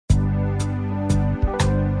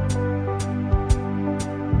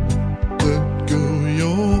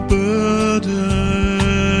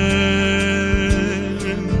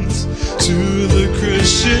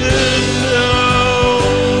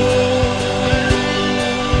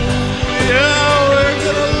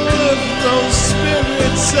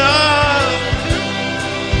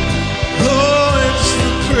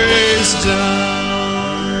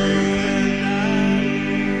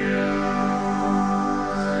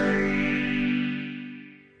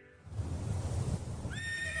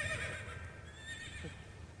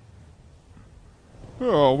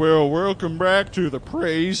Oh, well, welcome back to the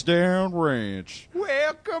Praise Down Ranch.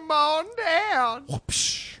 Welcome on down.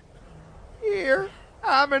 Whoopsh. Here,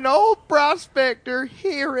 I'm an old prospector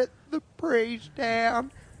here at the Praise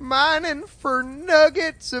Down, mining for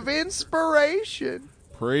nuggets of inspiration.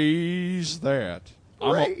 Praise that.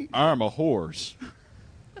 Praise. I'm a horse.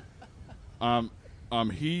 I'm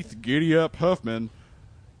Heath Giddy Up Huffman.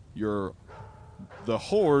 You're the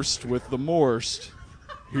horse with the morst.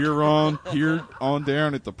 Here on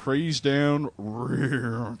down at the Praise Down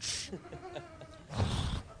Ranch.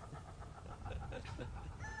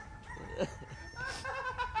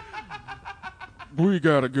 We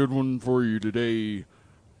got a good one for you today.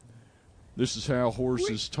 This is how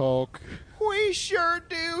horses talk. We sure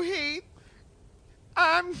do, Heath.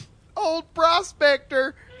 I'm old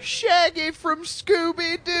prospector Shaggy from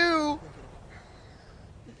Scooby-Doo.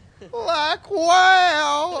 Like,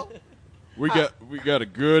 wow. We got a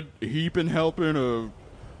good heaping helping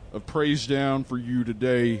of Praise Down for you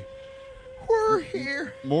today. We're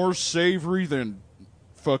here. More savory than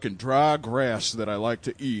fucking dry grass that I like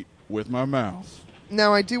to eat with my mouth.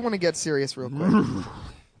 Now, I do want to get serious real quick.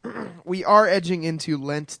 We are edging into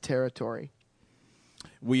Lent territory.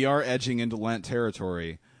 We are edging into Lent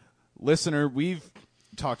territory. Listener, we've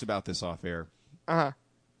talked about this off air. Uh-huh.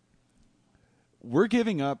 We're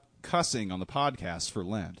giving up cussing on the podcast for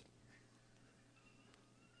Lent.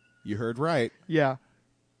 You heard right. Yeah.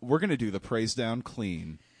 We're going to do the Praise Down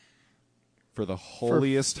clean for the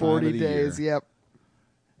holiest for 40 time of the days, year. yep.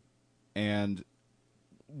 And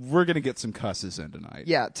we're going to get some cusses in tonight.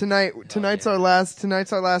 Yeah, tonight's our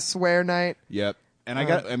last swear night. Yep.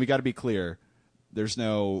 And we got to be clear. There's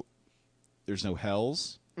no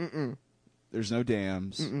hells. Mm-mm. There's no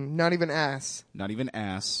dams. Mm-mm. Not even ass. Not even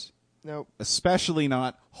ass. Nope. Especially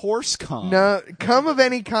not horse cum. No, cum of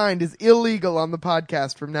any kind is illegal on the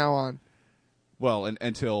podcast from now on. Well,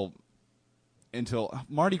 until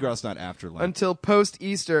Mardi Gras, not after Lent. Until post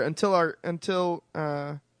Easter, until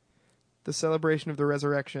the celebration of the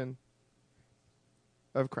resurrection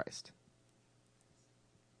of Christ.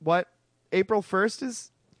 What? April 1st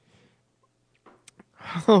is?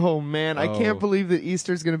 Oh man, I can't believe that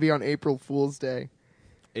Easter's going to be on April Fool's Day.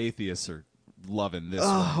 Atheists are loving this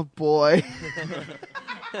Oh one. boy.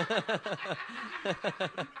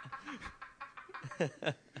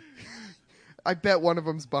 I bet one of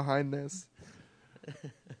them's behind this.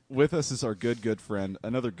 With us is our good friend,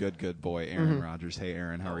 another good boy, Aaron Rodgers. Hey,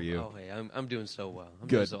 Aaron, how are you? Oh, hey, I'm doing so well.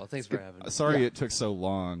 Good. Thanks for having me. Sorry it took so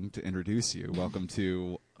long to introduce you. Welcome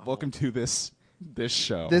to this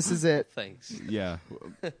show. This is it. Thanks. Yeah.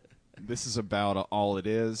 This is about all it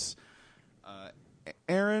is.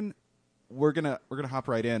 Aaron, we're gonna hop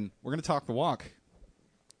right in. We're gonna talk the walk.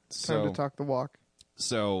 Time to talk the walk.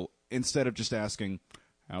 So instead of just asking,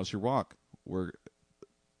 "How's your walk?" we're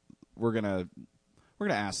gonna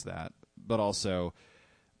ask that, but also,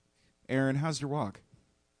 Aaron, how's your walk?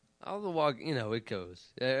 Oh, the walk, it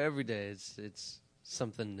goes every day. It's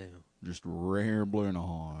something new. Just rambling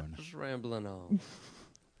on. Just rambling on.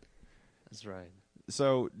 That's right.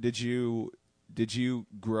 So, did you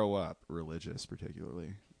grow up religious,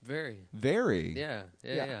 particularly? Very. Yeah.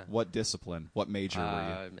 What discipline? What major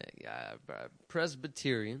were you?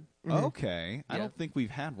 Presbyterian. Okay. I Yeah. don't think we've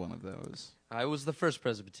had one of those. I was the first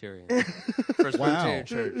Presbyterian. First Wow. Presbyterian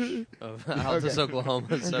church of Altus,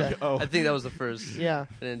 Oklahoma. So Okay. I think that was the first. Yeah.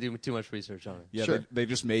 I didn't do too much research on it. Yeah, Sure. they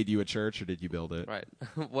just made you a church, or did you build it? Right.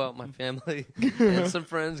 Well, my family and some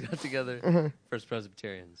friends got together. First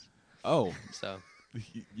Presbyterians. Oh, So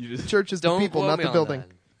you just Church is the don't people, quote not me the on building.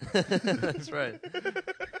 that. That's right.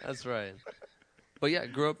 That's right. But yeah,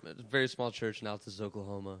 grew up at a very small church in Altus,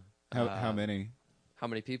 Oklahoma. how many? How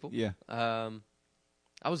many people? Yeah.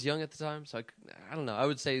 I was young at the time, so I don't know. I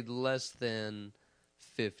would say less than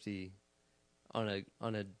 50 on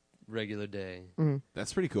a regular day,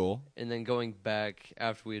 That's pretty cool. and then going back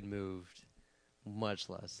after we had moved, much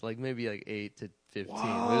less, like maybe like 8 to 15.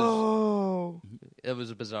 Oh. It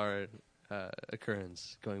was a bizarre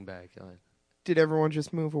occurrence going back. Did everyone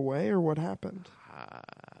just move away, or what happened?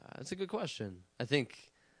 That's a good question.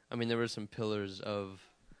 There were some pillars of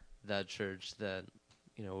that church that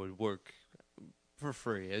would work for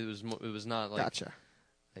free. It was not like Gotcha.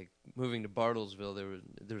 like moving to Bartlesville.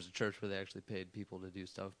 There was a church where they actually paid people to do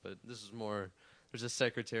stuff, but this is more. There's a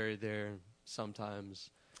secretary there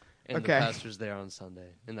sometimes, and Okay. the pastor's there on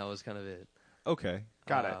Sunday, and that was kind of it. Okay.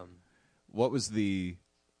 Got it. What was the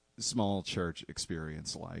small church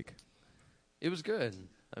experience like? It was good.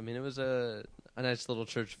 It was a nice little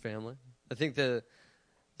church family. I think the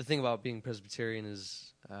thing about being Presbyterian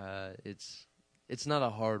is it's not a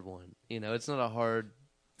hard one. It's not a hard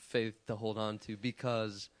faith to hold on to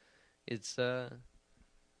because it's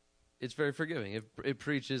very forgiving. It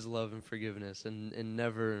preaches love and forgiveness, and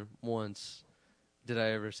never once did I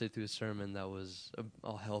ever sit through a sermon that was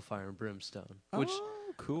all hellfire and brimstone. Which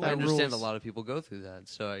cool. I That understand rules. a lot of people go through that,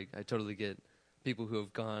 so I totally get people who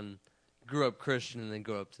have grew up Christian and then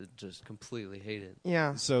grow up to just completely hate it.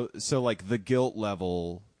 Yeah. So like the guilt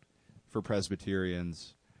level for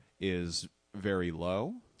Presbyterians is very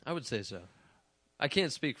low. I would say so. I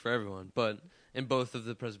can't speak for everyone, but in both of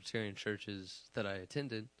the Presbyterian churches that I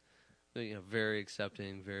attended, very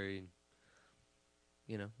accepting, very,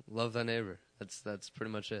 love thy neighbor. That's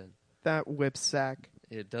pretty much it. That whip sack.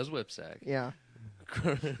 It does whip sack. Yeah.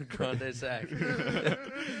 Grande sack.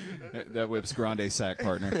 That whips grande sack,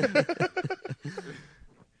 partner.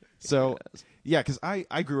 So, yeah, because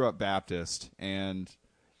I grew up Baptist, and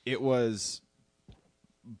it was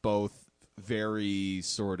both very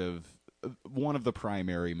sort of one of the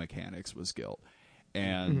primary mechanics was guilt,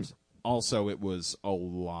 and also it was a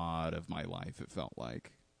lot of my life. It felt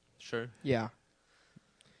like. Sure. Yeah.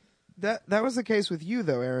 That was the case with you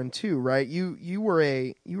though, Aaron, too, right? You were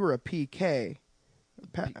a PK,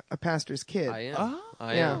 a pastor's kid. I am. Oh.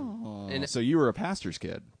 I Yeah. am. Oh, And- so you were a pastor's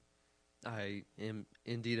kid. I am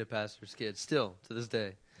indeed a pastor's kid, still to this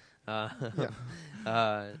day.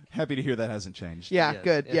 Yeah. Happy to hear that hasn't changed. Yeah, Yes.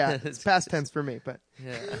 good. Yeah, It's- it's past tense for me, but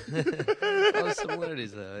Yeah. A lot of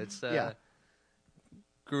similarities, though. It's Yeah.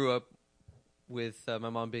 Grew up with my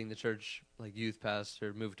mom being the church youth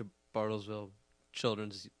pastor, moved to Bartlesville,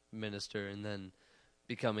 children's minister, and then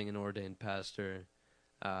becoming an ordained pastor.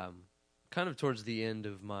 Kind of towards the end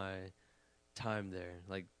of my time there,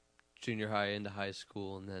 like junior high into high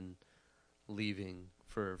school, and then leaving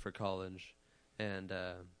for college. And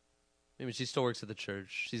she still works at the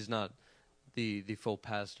church. She's not the full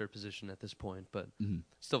pastor position at this point, but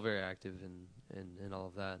still very active in all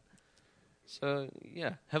of that. So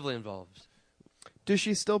yeah, heavily involved. does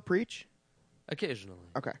she still preach? Occasionally.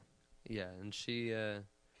 Okay. Yeah, and she,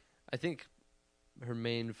 I think her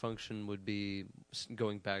main function would be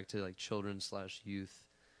going back to children/youth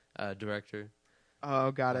director.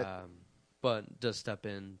 Oh, got it. But does step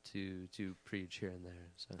in to preach here and there.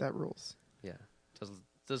 So That rules. yeah,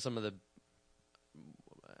 does some of the.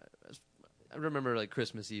 I remember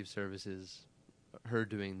Christmas Eve services, her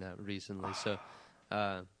doing that recently. So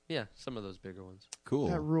yeah, some of those bigger ones. Cool.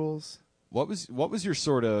 That rules. What was your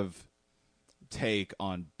sort of take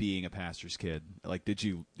on being a pastor's kid? Like, did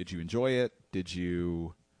you enjoy it? Did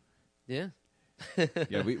you? Yeah.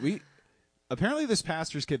 Yeah, we apparently this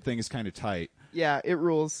pastor's kid thing is kind of tight. Yeah, it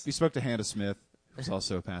rules. We spoke to Hannah Smith, who's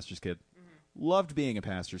also a pastor's kid. Loved being a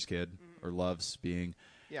pastor's kid, or loves being.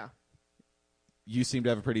 Yeah. You seem to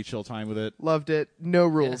have a pretty chill time with it. Loved it. No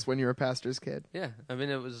rules when you're a pastor's kid. Yeah, I mean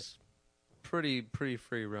it was pretty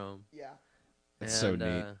free roam. Yeah. It's so And,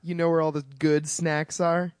 neat. You know where all the good snacks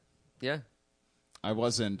are? Yeah, I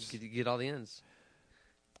wasn't. you get all the ends.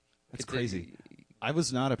 That's Get to- crazy. I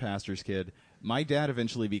was not a pastor's kid. My dad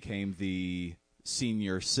eventually became the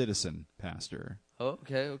senior citizen pastor. Oh,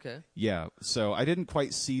 okay. Yeah, so I didn't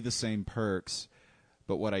quite see the same perks,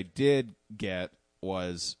 but what I did get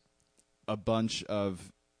was a bunch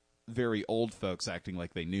of very old folks acting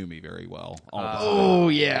like they knew me very well. All the time. Oh,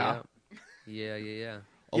 yeah. Yeah.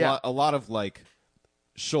 Yeah. A lot of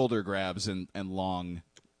shoulder grabs and long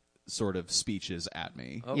sort of speeches at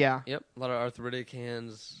me. Oh, Yeah. Yep. A lot of arthritic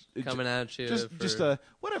hands It coming at you. Just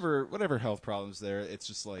whatever health problems there. It's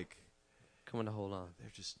just like coming to hold on.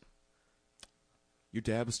 they're just. Your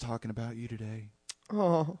dad was talking about you today.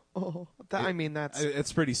 Oh. That's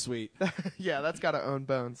It's pretty sweet. yeah. That's got to own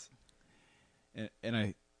bones. and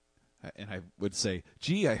I would say,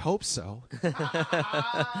 gee, I hope so.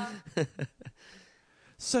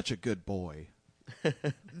 Such a good boy.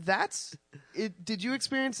 That's it. Did you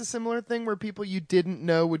experience a similar thing where people you didn't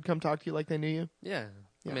know would come talk to you like they knew you? Yeah.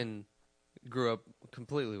 Yeah. I mean, grew up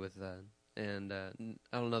completely with that. And I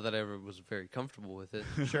don't know that I ever was very comfortable with it.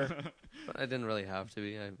 Sure. But I didn't really have to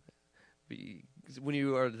be. When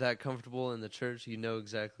you are that comfortable in the church, you know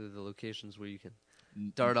exactly the locations where you can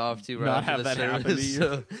dart off to right Not after have the that happen to service.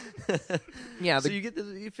 you. So, Yeah. so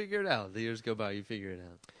you figure it out. The years go by, you figure it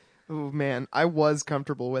out. Oh man, I was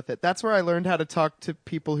comfortable with it. That's where I learned how to talk to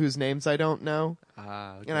people whose names I don't know, Okay.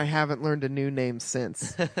 and I haven't learned a new name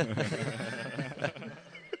since.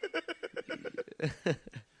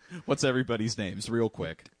 What's everybody's names, real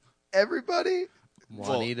quick? Everybody?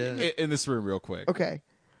 Juanita. Well, in this room, real quick. Okay.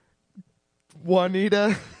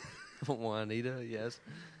 Juanita, Juanita, yes.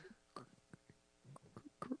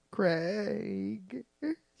 Craig,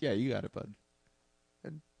 Yeah, you got it, bud.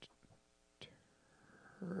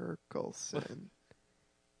 Turkelson.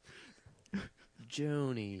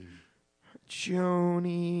 Joni.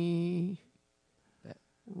 Joni.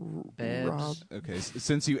 Babs. Rob. Okay,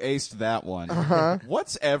 since you aced that one,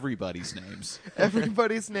 what's everybody's names?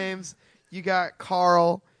 Everybody's names. You got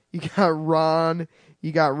Carl. You got Ron.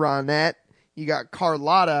 You got Ronette. You got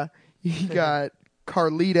Carlotta. You got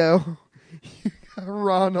Carlito. You got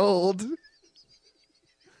Ronald.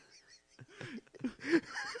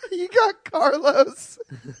 You got Carlos.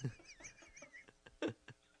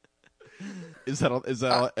 Is that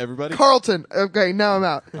all, everybody? Carlton. Okay, now I'm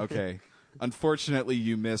out. Okay. Unfortunately,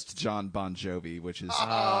 you missed John Bon Jovi, which is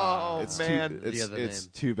it's man. it's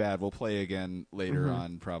too bad. We'll play again later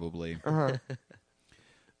on, probably.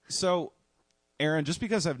 So, Aaron, just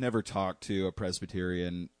because I've never talked to a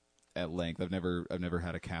Presbyterian at length, I've never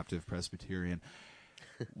had a captive Presbyterian.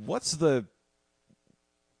 What are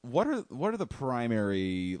the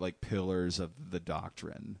primary pillars of the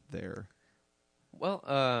doctrine there? Well,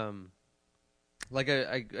 like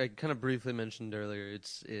I kind of briefly mentioned earlier,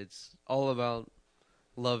 it's all about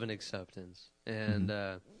love and acceptance, and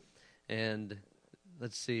and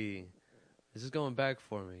let's see, this is going back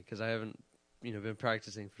for me because I haven't been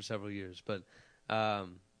practicing for several years, but I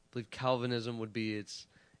believe Calvinism would be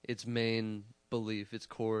its main belief, its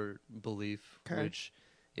core belief, which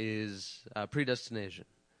is predestination.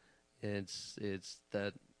 It's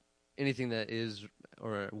that anything that is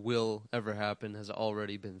or will ever happen has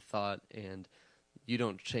already been thought, and you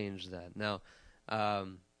don't change that. Now,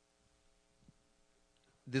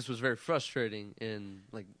 this was very frustrating in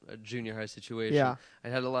a junior high situation. Yeah. I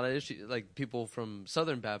had a lot of issues, people from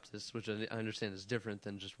Southern Baptists, which I understand is different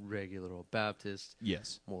than just regular old Baptist.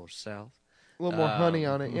 Yes. More South. A little more honey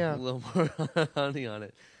on it, yeah. A little more honey on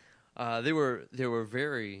it. They were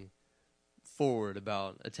very forward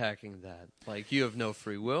about attacking that. You have no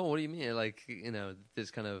free will. What do you mean?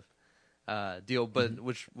 This kind of deal. But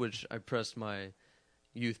which I pressed my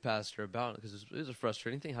youth pastor about because it was a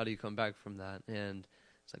frustrating thing. How do you come back from that? And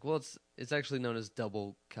it's well, it's actually known as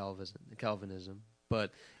double Calvinism.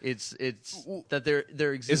 But it's that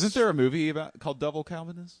there exists. Isn't there a movie called Double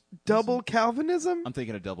Calvinism? Double Calvinism? I'm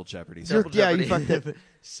thinking of Double Jeopardy. Yeah, you fucked it.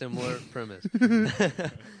 Similar premise.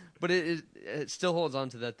 But it still holds on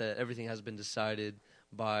to that everything has been decided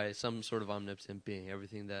by some sort of omnipotent being.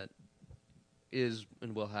 Everything that is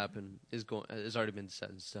and will happen has already been set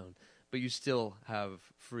in stone. But you still have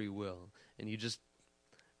free will, and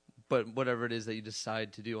but whatever it is that you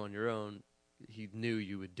decide to do on your own, he knew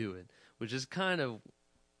you would do it, which is kind of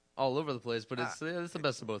all over the place. But it's the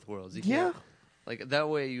best of both worlds. You can't, that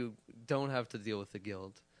way you don't have to deal with the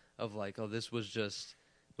guilt of this was just.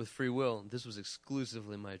 With free will, this was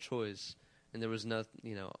exclusively my choice, and there was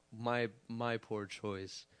nothing. My poor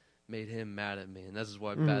choice made him mad at me, and this is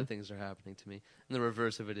why bad things are happening to me. And the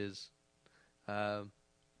reverse of it is, well,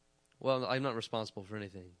 I'm not responsible for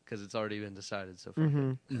anything because it's already been decided so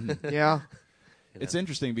far. Yeah, it's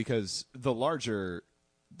interesting because the larger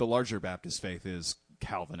Baptist faith is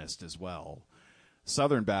Calvinist as well.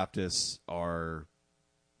 Southern Baptists are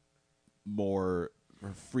more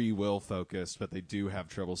free will focused, but they do have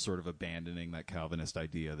trouble sort of abandoning that Calvinist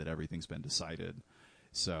idea that everything's been decided.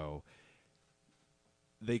 So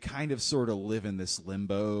they kind of sort of live in this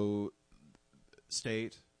limbo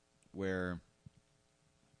state where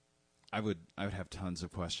I would have tons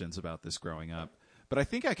of questions about this growing up, but I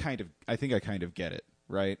think I kind of get it,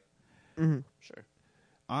 right? Mm-hmm. Sure.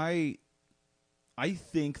 I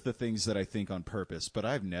think the things that I think on purpose, but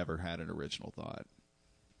I've never had an original thought.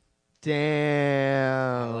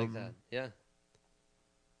 Damn. I like that. Yeah.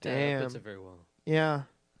 Damn. Yeah, that fits it very well. Yeah.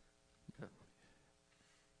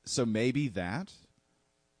 So maybe that,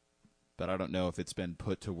 but I don't know if it's been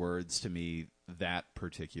put to words to me that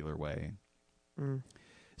particular way.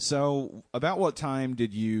 So about what time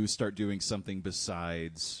did you start doing something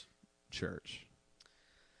besides church?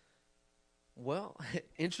 Well,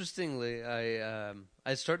 interestingly, I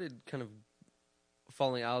started kind of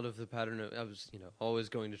falling out of the pattern of, I was, always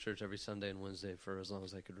going to church every Sunday and Wednesday for as long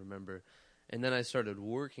as I could remember. And then I started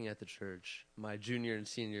working at the church my junior and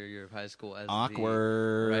senior year of high school as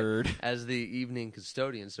as the evening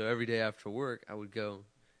custodian. So every day after work, I would go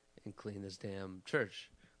and clean this damn church,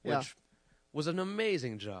 which was an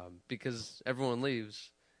amazing job because everyone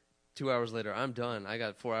leaves. 2 hours later, I'm done. I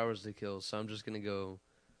got 4 hours to kill, so I'm just going to go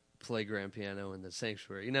play grand piano in the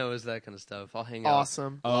sanctuary. It's that kind of stuff. I'll hang out.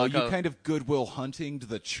 Awesome. Oh, you kind of Goodwill Hunting'd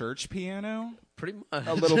the church piano? Pretty much.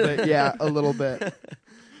 A little bit, yeah, a little bit.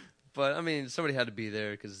 But, somebody had to be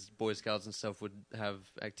there because Boy Scouts and stuff would have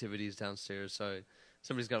activities downstairs, so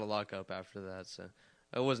somebody's got to lock up after that. So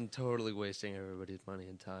I wasn't totally wasting everybody's money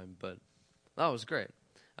and time, but that was great.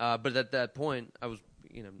 But at that point, I was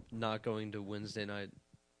not going to Wednesday night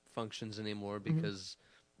functions anymore because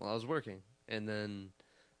I was working. And then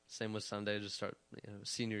same with Sunday, just start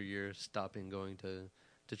senior year, stopping going to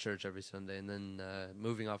church every Sunday, and then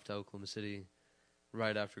moving off to Oklahoma City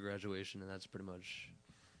right after graduation, and that's pretty much,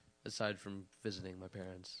 aside from visiting my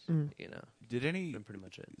parents, Did any been pretty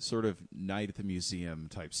much it. sort of night at the museum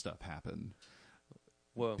type stuff happen?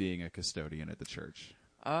 Well, being a custodian at the church.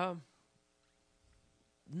 Not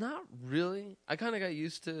really. I kind of got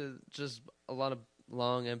used to just a lot of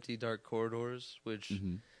long, empty, dark corridors, which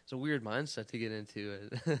it's a weird mindset to get into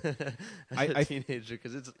as a teenager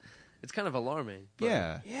because it's kind of alarming. But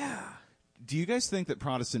Yeah. Do you guys think that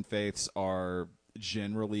Protestant faiths are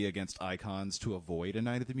generally against icons to avoid a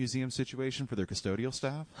night at the museum situation for their custodial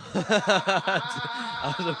staff?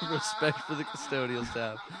 Out of respect for the custodial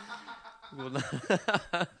staff.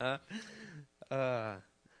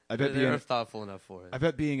 I bet they're thoughtful enough for it. I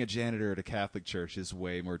bet being a janitor at a Catholic church is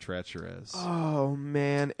way more treacherous. Oh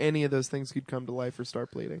man, any of those things could come to life or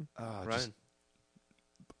start bleeding. Right.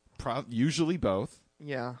 Usually both.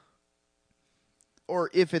 Yeah. Or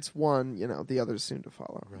if it's one, the other's soon to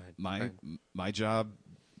follow. Right. My job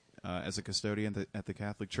as a custodian at the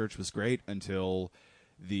Catholic Church was great until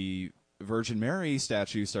the Virgin Mary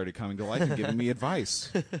statue started coming to life and giving me advice.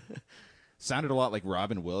 Sounded a lot like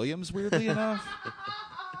Robin Williams, weirdly enough.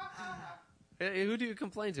 Hey, who do you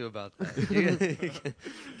complain to about that? You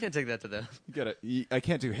can't take that to them. I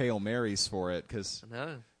can't do Hail Marys for it because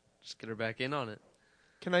No, just get her back in on it.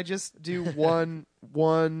 Can I just do one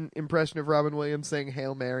impression of Robin Williams saying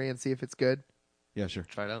Hail Mary and see if it's good? yeah, sure.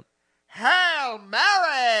 Try it out. Hail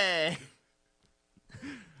Mary!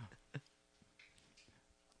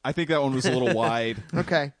 I think that one was a little wide.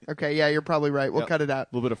 Okay, yeah, you're probably right. We'll cut it out.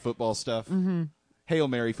 A little bit of football stuff. Hail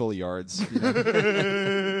Mary, full of yards.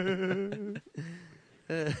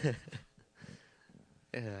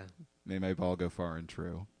 Yeah. May my ball go far and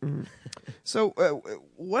true. So,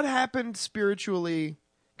 what happened spiritually?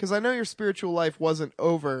 Because I know your spiritual life wasn't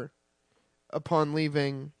over upon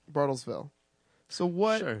leaving Bartlesville. So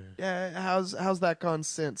what? Sure. How's that gone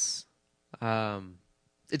since?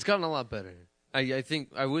 It's gotten a lot better. I think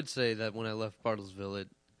I would say that when I left Bartlesville, it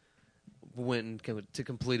went to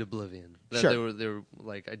complete oblivion. That Sure. They were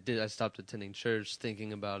like I stopped attending church,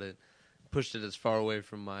 thinking about it, pushed it as far away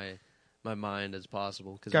from my mind as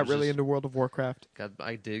possible. Got really into World of Warcraft.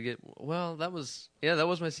 I did get that was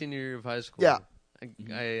my senior year of high school. Yeah.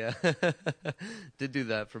 I did do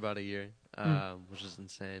that for about a year, which is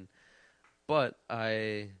insane. But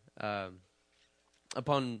I,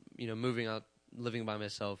 upon moving out, living by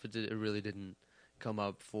myself, it really didn't come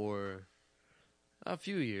up for a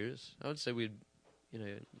few years. I would say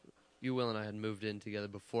you, Will, and I had moved in together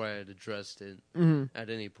before I had addressed it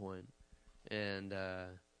at any point, and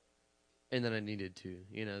then I needed to.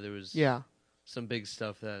 There was some big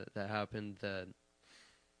stuff that happened that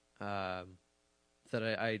I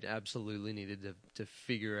absolutely needed to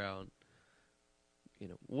figure out.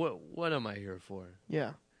 What am I here for?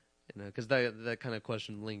 Yeah. Because that kind of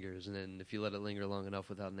question lingers, and then if you let it linger long enough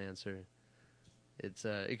without an answer, it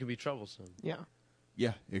can be troublesome. Yeah.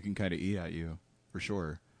 Yeah, it can kind of eat at you, for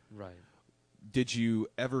sure. Right. Did you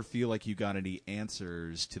ever feel like you got any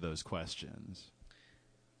answers to those questions?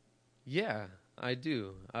 Yeah, I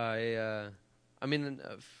do. I mean,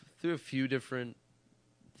 through a few different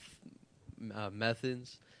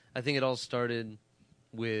methods. I think it all started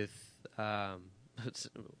with,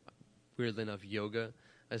 weirdly enough, yoga.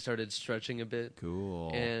 I started stretching a bit. Cool.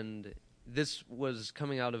 And this was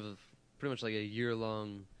coming out of pretty much like a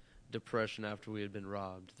year-long depression after we had been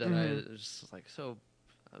robbed. That I was just like, I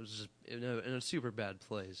was just in a super bad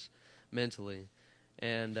place mentally.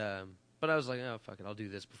 And, but I was like, oh, fuck it, I'll do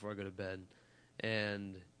this before I go to bed.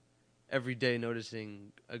 And every day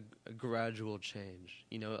noticing a gradual change.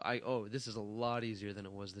 This is a lot easier than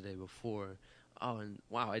it was the day before. Oh, and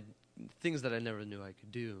wow, things that I never knew I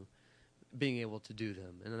could do, being able to do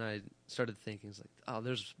them. And then I started thinking, it's like, oh,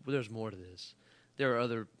 there's more to this. There are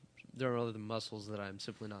other muscles that I'm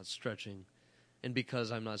simply not stretching. And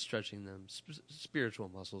because I'm not stretching them, spiritual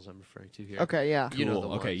muscles I'm referring to here. Okay, yeah. You know the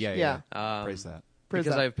Cool. Okay, ones. yeah. Yeah. Praise that.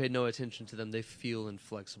 Because I've paid no attention to them, they feel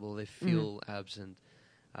inflexible, they feel absent,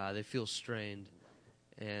 they feel strained,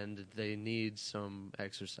 and they need some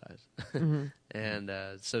exercise. And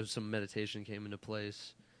so some meditation came into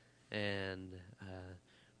place, and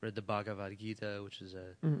read the Bhagavad Gita, which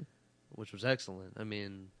was excellent. I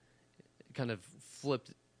mean, it kind of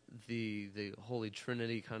flipped the Holy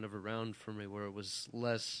Trinity kind of around for me, where it was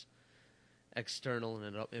less external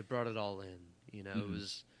and it brought it all in. It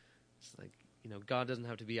was, it's like, God doesn't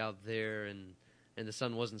have to be out there and and the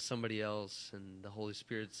Son wasn't somebody else, and the Holy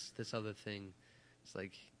Spirit's this other thing. It's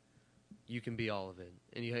like you can be all of it,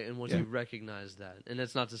 and once you recognize that, and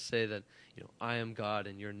that's not to say that I am God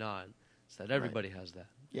and you're not. It's that everybody has that.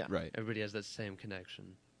 Yeah. Right. Everybody has that same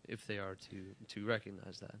connection if they are to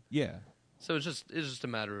recognize that. Yeah. So it's just a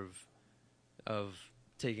matter of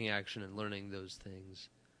taking action and learning those things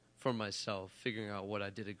for myself, figuring out what I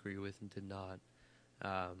did agree with and did not,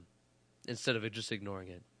 instead of just ignoring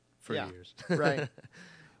it for years. Right.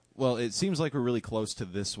 Well, it seems like we're really close to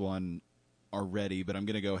this one already, but I'm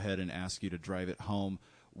going to go ahead and ask you to drive it home.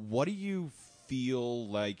 What do you feel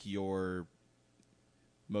like your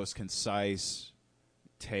most concise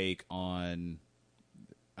take on,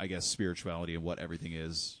 I guess, spirituality and what everything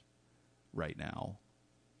is right now?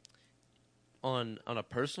 On a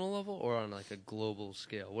personal level or on like a global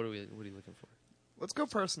scale? What are you looking for? Let's go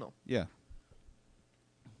personal. Yeah.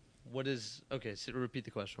 What is okay? So repeat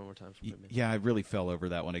the question one more time for me. Yeah, I really fell over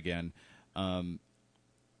that one again.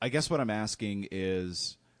 I guess what I'm asking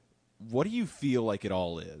is, what do you feel like it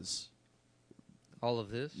all is? All of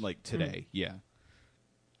this, Like today, yeah.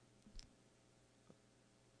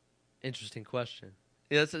 Interesting question.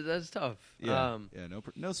 Yeah, that's tough. Yeah,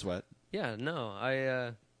 no sweat. Yeah,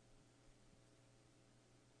 no,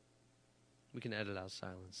 we can edit out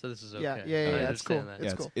silence, so this is okay. Yeah, that's cool. That.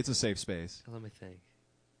 It's cool. It's a safe space. Let me think.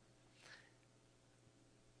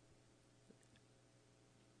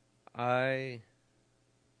 I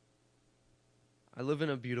live in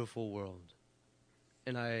a beautiful world,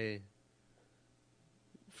 and I,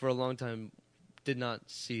 for a long time, did not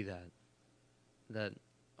see that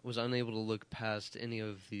was unable to look past any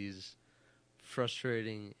of these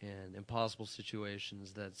frustrating and impossible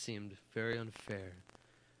situations that seemed very unfair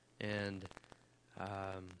and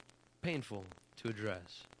painful to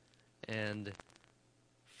address. And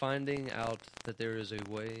finding out that there is a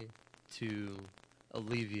way to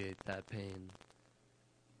alleviate that pain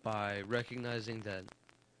by recognizing that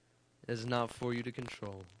it is not for you to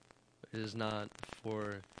control. It is not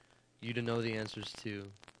for you to know the answers to.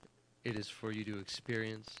 It is for you to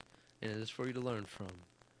experience, and it is for you to learn from.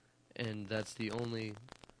 And that's the only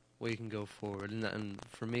way you can go forward. And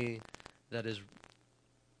for me, that is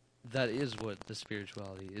what the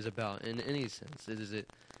spirituality is about in any sense.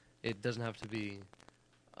 It doesn't have to be,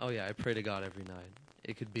 oh yeah, I pray to God every night.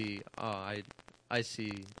 It could be, I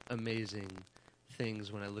see amazing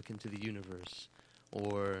things when I look into the universe,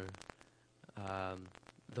 or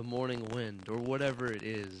the morning wind, or whatever it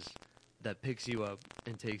is that picks you up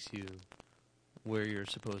and takes you where you're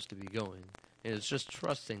supposed to be going. And it's just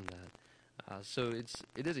trusting that. So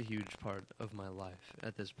it is a huge part of my life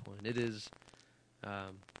at this point. It is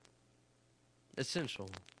essential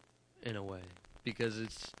in a way, because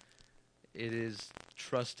it is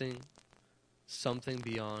trusting something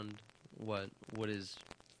beyond what is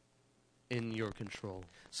in your control.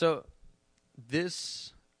 So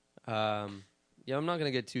this, I'm not going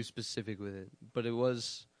to get too specific with it, but it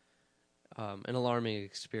was an alarming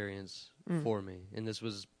experience for me. And this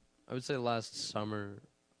was, I would say, last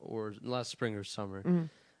spring or summer.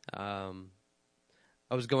 I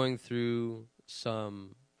was going through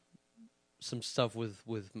some stuff with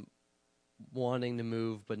wanting to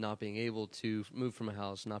move, but not being able to move from a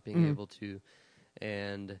house, not being able to,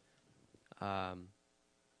 and there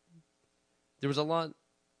was a lot.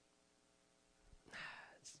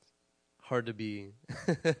 It's hard to be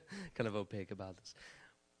kind of opaque about this.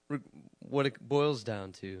 What it boils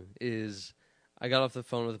down to is I got off the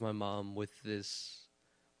phone with my mom with this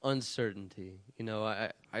uncertainty.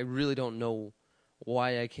 I really don't know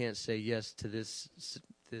why I can't say yes to this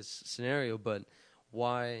scenario, but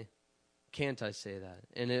why can't I say that?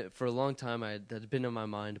 And for a long time, that had been in my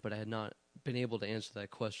mind, but I had not been able to answer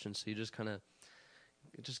that question. So you just kind of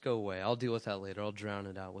just go away. I'll deal with that later. I'll drown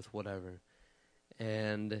it out with whatever.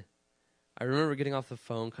 And I remember getting off the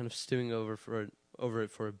phone, kind of stewing over it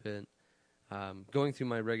for a bit, going through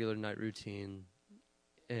my regular night routine,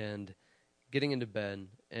 and getting into bed.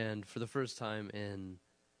 And for the first time in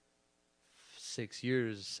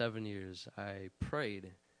 7 years, I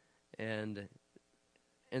prayed, and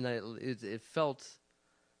it felt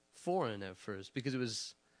foreign at first,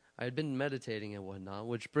 because I had been meditating and whatnot,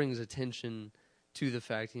 which brings attention to the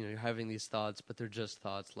fact, you're having these thoughts, but they're just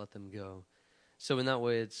thoughts. Let them go. So in that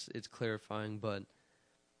way, it's clarifying. But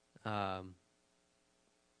that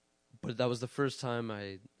was the first time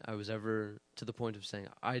I was ever to the point of saying,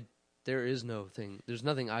 there's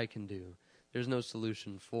nothing I can do. There's no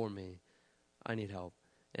solution for me. I need help.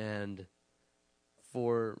 And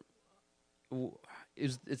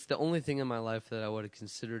it's the only thing in my life that I would have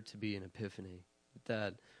considered to be an epiphany.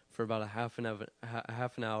 That for about a half an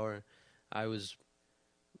hour, I was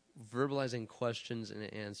verbalizing questions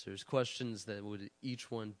and answers, questions that would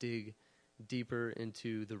each one dig deeper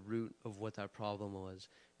into the root of what that problem was,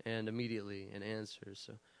 and immediately an answer.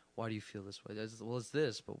 So, why do you feel this way? Well, it's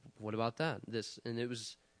this, but what about that? This, and it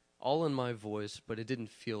was all in my voice, but it didn't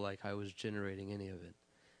feel like I was generating any of it,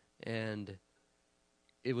 and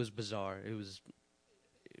it was bizarre. It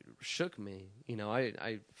shook me.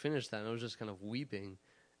 I finished that and I was just kind of weeping,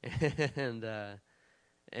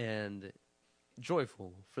 and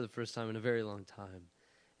joyful for the first time in a very long time,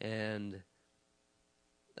 and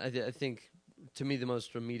I think, to me, the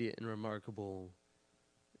most immediate and remarkable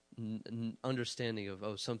understanding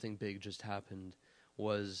of something big just happened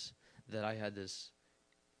was that I had this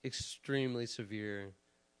extremely severe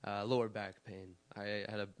lower back pain. I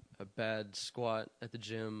had a bad squat at the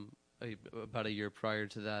gym about a year prior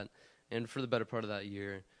to that, and for the better part of that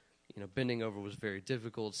year, bending over was very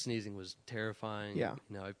difficult. Sneezing was terrifying. Yeah.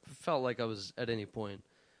 I felt like I was at any point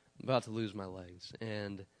about to lose my legs,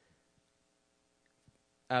 and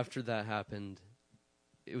after that happened,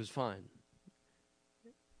 it was fine.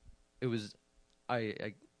 It was,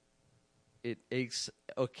 it aches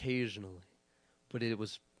occasionally, but it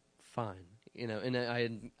was fine, and I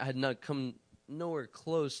had not come nowhere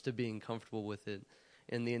close to being comfortable with it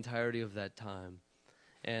in the entirety of that time.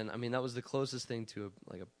 And I mean, that was the closest thing to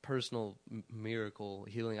a personal miracle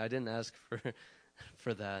healing. I didn't ask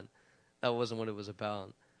for that. That wasn't what it was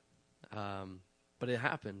about. But it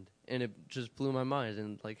happened, and it just blew my mind.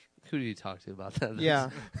 And who do you talk to about that?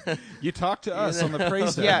 Yeah. You talk to us on the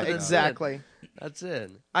praise deck. Yeah, exactly. That's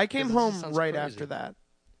it. I came 'Cause home it sounds right crazy. after that.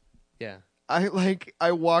 Yeah.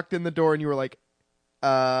 I walked in the door and you were like,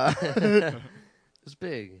 It was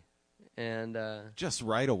big, and Just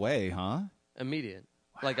right away, huh? immediate.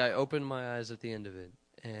 Wow. I opened my eyes at the end of it,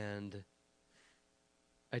 and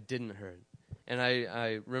I didn't hurt. And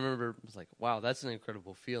I remember, I was like, wow, that's an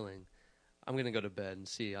incredible feeling. I'm going to go to bed and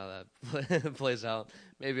see how that plays out.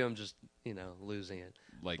 Maybe I'm just, losing it.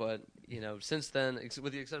 But, since then,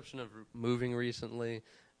 with the exception of moving recently,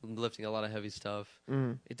 lifting a lot of heavy stuff,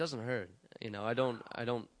 it doesn't hurt. I don't,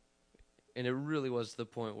 and it really was to the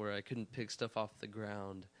point where I couldn't pick stuff off the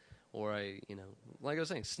ground, or like I was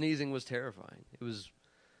saying, sneezing was terrifying. It was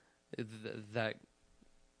that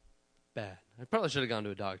bad. I probably should have gone to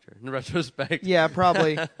a doctor in retrospect. yeah,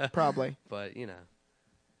 probably. But,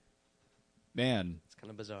 Man, it's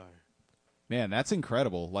kind of bizarre. Man, that's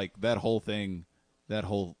incredible. That whole thing, that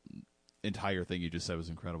whole entire thing you just said was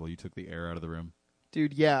incredible. You took the air out of the room.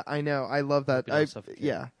 Dude, yeah, I know. I love that.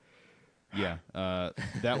 Yeah. Yeah,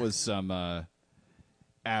 that was some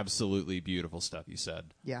absolutely beautiful stuff you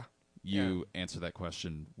said. Yeah. You answered that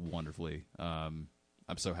question wonderfully. I'm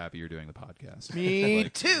so happy you're doing the podcast. Me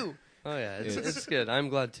too. Oh, yeah, it's good. I'm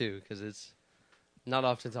glad, too, because it's not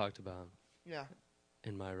often talked about. Yeah.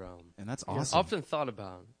 In my realm. And that's awesome. Often thought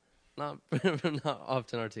about, not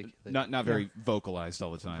often articulated. Not very vocalized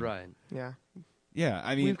all the time. Right. Yeah. Yeah,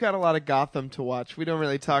 I mean... We've got a lot of Gotham to watch. We don't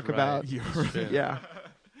really talk about... Yeah.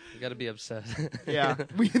 You got to be upset. Yeah.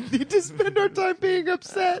 We need to spend our time being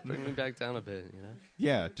upset. Bring me back down a bit,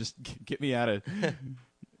 Yeah, just get me out of...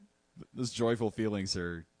 Those joyful feelings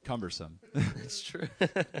are cumbersome. It's true.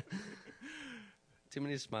 Too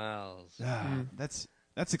many smiles.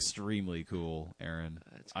 That's extremely cool, Aaron.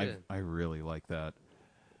 That's good. I really like that.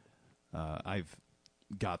 I've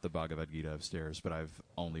got the Bhagavad Gita upstairs, but I've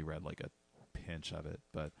only read a pinch of it.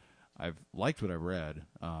 But I've liked what I read.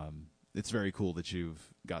 It's very cool that you've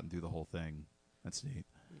gotten through the whole thing. That's neat.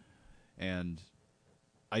 And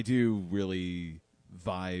I do really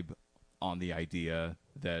vibe on the idea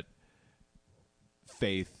that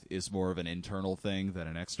faith is more of an internal thing than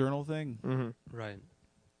an external thing. Mm-hmm. Right.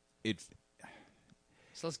 It's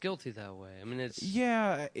less guilty that way. I mean, it's...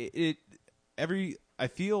 Yeah, I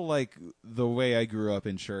feel like the way I grew up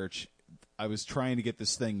in church, I was trying to get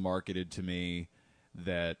this thing marketed to me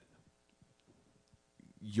that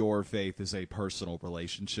your faith is a personal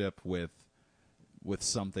relationship with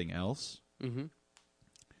something else. Mm-hmm.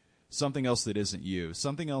 Something else that isn't you.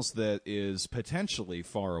 Something else that is potentially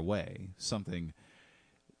far away. Something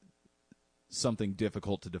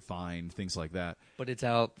difficult to define, things like that. But it's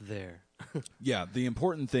out there. Yeah, the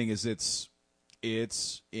important thing is it's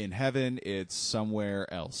in heaven, it's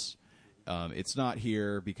somewhere else. It's not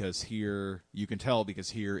here because here, you can tell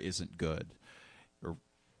because here isn't good. Or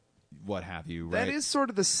what have you, right? That is sort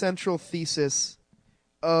of the central thesis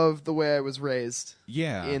of the way I was raised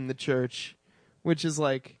in the church, which is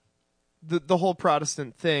the whole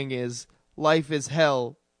Protestant thing is life is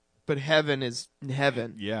hell, but heaven is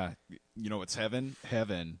heaven. Yeah. You know what's heaven?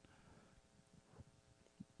 Heaven.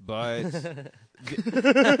 But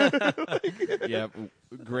yeah,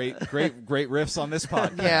 great riffs on this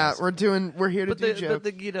podcast. Yeah, we're here to do But jokes.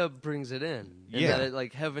 the Gita brings it in. Yeah. And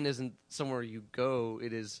that heaven isn't somewhere you go.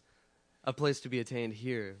 It is a place to be attained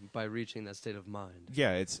here by reaching that state of mind.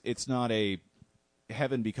 Yeah, it's not a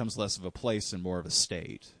heaven becomes less of a place and more of a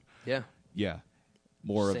state. Yeah. Yeah,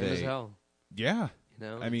 more Same of a as hell. Yeah, You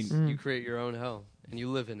know, I mean, you create your own hell and you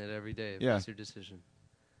live in it every day. If Yeah. That's your decision.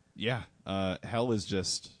 yeah. Hell is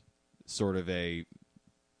just sort of a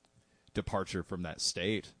departure from that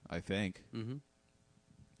state, I think. Mm-hmm.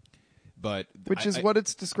 But Which is what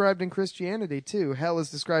it's described in Christianity too. Hell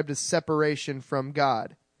is described as separation from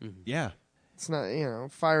God. Yeah, It's not,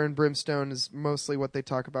 fire and brimstone is mostly what they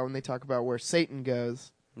talk about when they talk about where Satan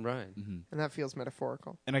goes, Right. and that feels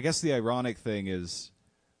metaphorical. and I guess the ironic thing is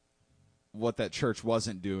what that church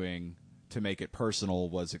wasn't doing to make it personal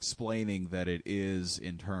was explaining that it is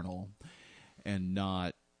internal and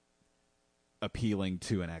not appealing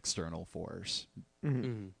to an external force.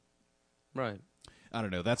 Mm-hmm. Right. I don't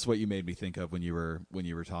know. That's what you made me think of when you were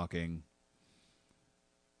talking.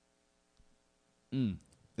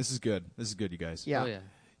 This is good. This is good, you guys. Yeah. Oh, yeah.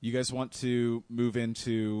 You guys want to move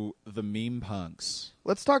into the meme punks?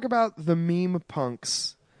 Let's talk about the meme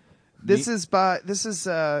punks. This is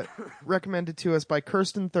recommended to us by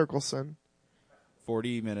Kirsten Thurkelson.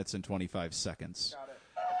 40 minutes and 25 seconds.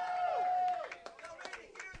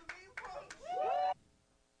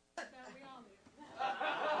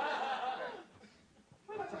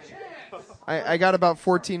 I got about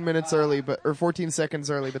 14 minutes early, or 14 seconds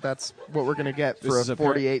early, but that's what we're gonna get for This is a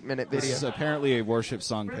 48-minute This video. is apparently a worship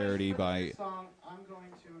song parody by Song, I'm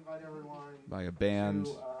going to invite everyone a band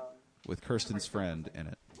to, with Kirsten's friend in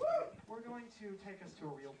it. we're going to take us to a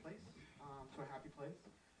real place, to a happy place,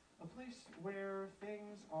 a place where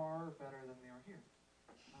things are better than they are here.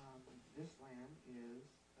 This land is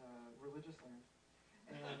religious land,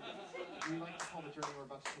 and we like to call the journey we're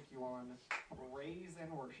about to take you on praise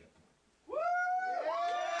and worship.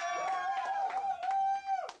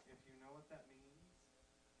 If you know what that means,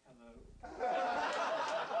 hello.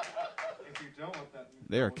 If you don't know what that means,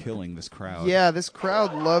 They are killing this crowd. Yeah, this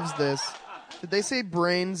crowd loves this. Did they say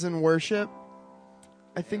brains and worship?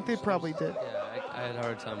 I think they probably did. Yeah, I had a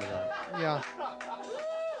hard time with that. Yeah.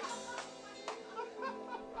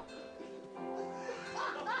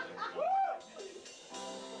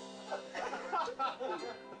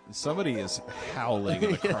 Somebody is howling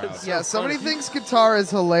in the crowd. Yeah, somebody thinks guitar is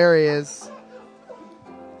hilarious.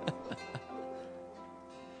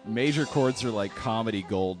 Major chords are like comedy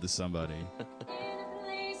gold to somebody. In a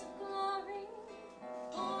place of glory,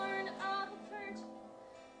 born of a virgin,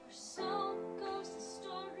 where so goes the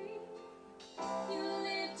story. You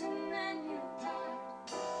lived and then you died.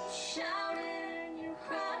 You shouted and you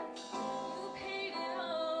cried. You paid it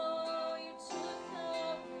all. You took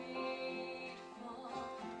the great fall.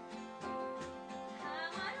 How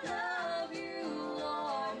I love you,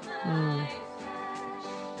 Lord, my flesh.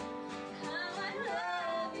 How I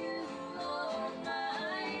love you, Lord,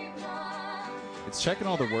 my blood. It's checking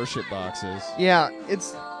all the worship boxes. Yeah,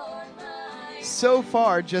 it's so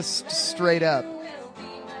far just straight up.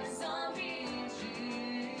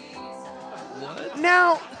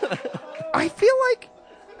 Now, I feel like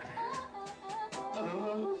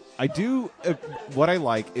I do. What I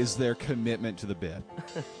like is their commitment to the bit.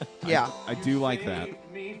 yeah. I do like that.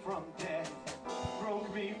 saved me from death,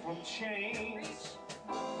 broke me from chains,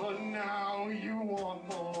 but now you want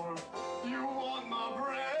more. You want my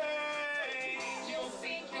brains. You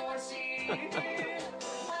think you're seeing.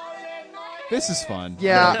 This is fun.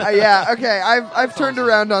 Yeah, yeah, okay. I've turned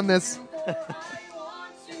around on this.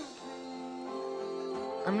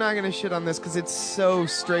 I'm not gonna shit on this because it's so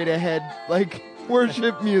straight ahead, like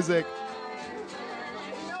worship music.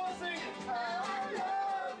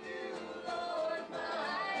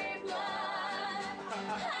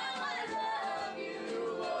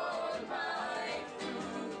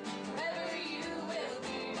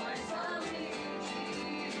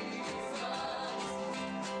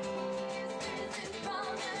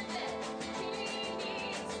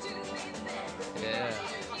 Yeah.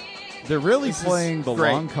 They're really This is playing the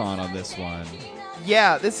great. long con on this one.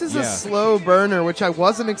 Yeah, this is a Yeah. slow burner, which I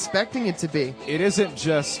wasn't expecting it to be. It isn't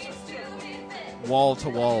just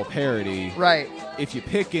wall-to-wall parody. Right. If you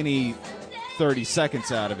pick any 30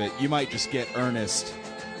 seconds out of it, you might just get earnest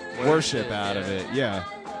worship out of it. Yeah.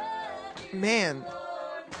 Man.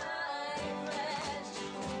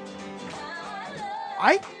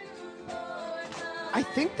 I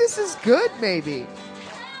think this is good, maybe.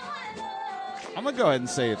 I'm going to go ahead and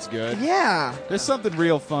say it's good. Yeah. There's something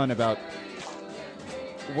real fun about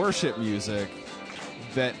worship music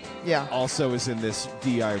that Yeah. also is in this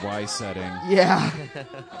DIY setting. Yeah.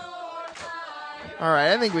 All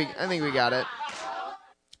right, I think we got it.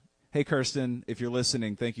 Hey, Kirsten, if you're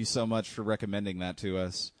listening, thank you so much for recommending that to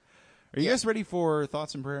us. Are you guys ready for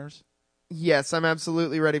Thoughts and Prayers? Yes, I'm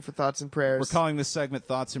absolutely ready for thoughts and prayers. We're calling this segment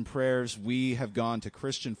Thoughts and Prayers. We have gone to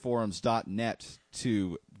christianforums.net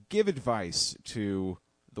to give advice to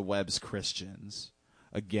the web's Christians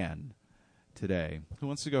again today. Who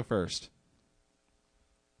wants to go first?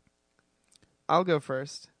 I'll go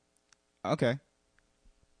first. Okay.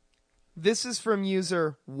 This is from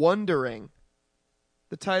user Wondering.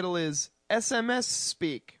 The title is SMS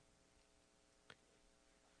Speak.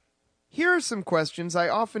 Here are some questions I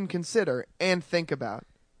often consider and think about.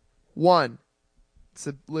 1. It's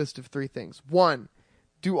a list of 3 things. 1.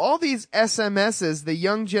 Do all these SMSs the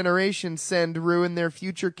young generation send ruin their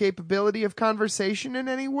future capability of conversation in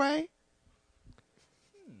any way?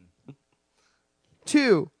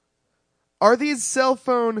 2. Are these cell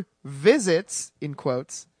phone visits, in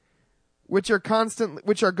quotes, which are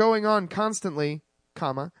going on constantly,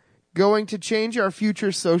 comma, going to change our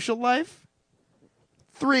future social life?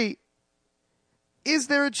 3. Is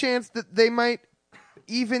there a chance that they might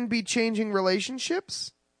even be changing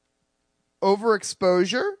relationships?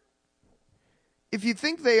 Overexposure? If you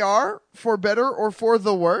think they are, for better or for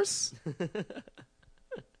the worse?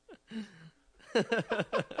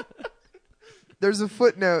 There's a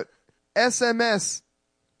footnote. SMS,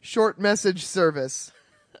 short message service,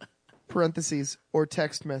 parentheses, or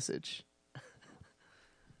text message.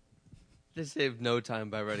 They saved no time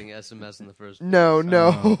by writing SMS in the first place. No,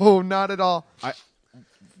 not at all.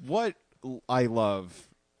 What I love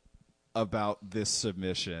about this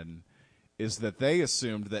submission is that they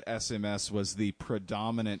assumed that SMS was the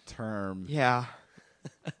predominant term Yeah.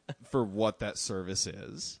 for what that service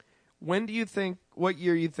is. What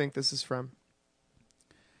year you think this is from?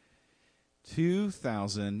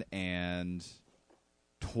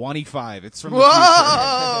 2025. It's from the future.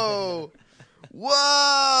 Whoa!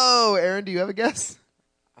 Whoa! Aaron, do you have a guess?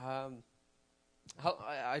 I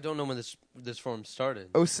don't know when this forum started.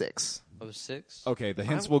 06. 06? Okay, the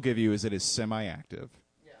hints we'll give you is it is semi-active.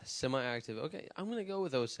 Semi-active. Okay, I'm going to go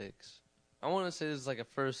with 06. I want to say this is like a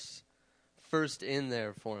first in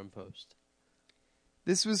there forum post.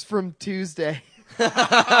 This was from Tuesday.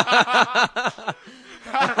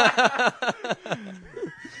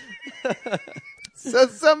 So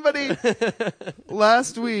somebody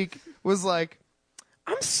last week was like,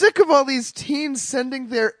 I'm sick of all these teens sending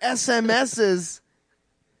their SMSs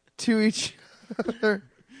to each other.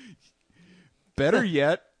 Better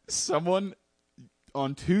yet, someone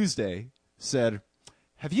on Tuesday said,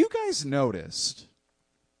 have you guys noticed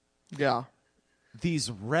Yeah.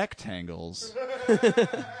 these rectangles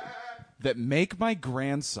that make my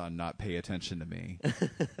grandson not pay attention to me?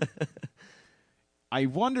 I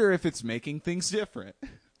wonder if it's making things different.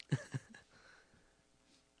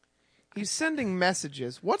 He's sending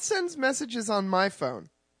messages. What sends messages on my phone?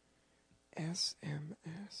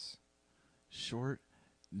 SMS. Short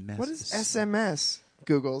message. What is SMS?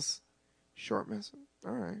 Google's. Short message.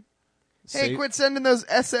 All right. Hey, quit sending those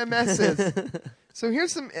SMSs. So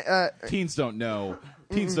here's some... Teens don't know.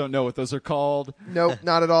 Teens don't know what those are called. Nope,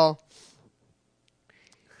 not at all.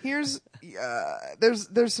 Here's...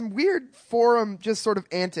 there's some weird forum just sort of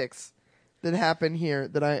antics that happen here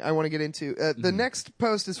that I want to get into. The next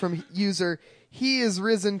post is from user He Is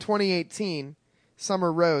Risen 2018,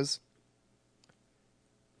 Summer Rose.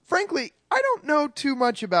 Frankly, I don't know too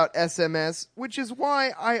much about SMS, which is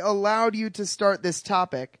why I allowed you to start this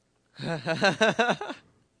topic.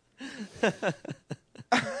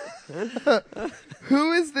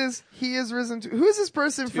 Who is this He Is Risen? Who is this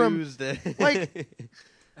person Tuesday. from? Like,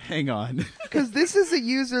 Hang on. because this is a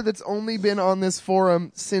user that's only been on this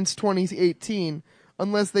forum since 2018,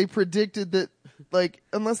 unless they predicted that,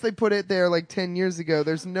 unless they put it there 10 years ago,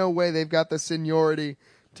 there's no way they've got the seniority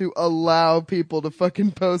to allow people to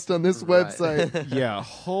fucking post on this website. Yeah,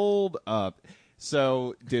 hold up.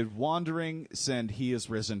 So, did Wandering send He Is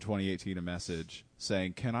Risen 2018 a message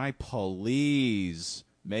saying, can I please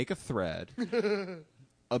make a thread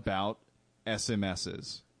about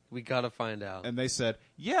SMSs? We got to find out. And they said,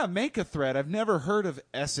 yeah, make a thread. I've never heard of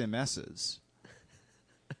SMSs.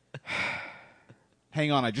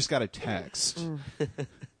 Hang on, I just got a text.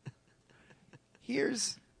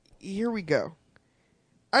 Here we go.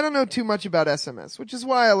 I don't know too much about SMS, which is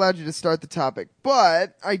why I allowed you to start the topic.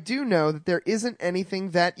 But I do know that there isn't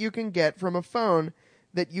anything that you can get from a phone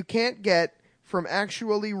that you can't get from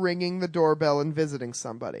actually ringing the doorbell and visiting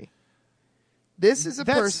somebody. This is a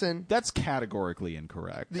person. That's categorically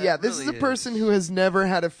incorrect. Yeah, That this is a really person is. who has never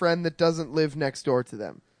had a friend that doesn't live next door to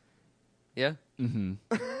them. Yeah. Mm-hmm.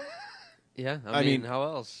 Yeah. I mean, how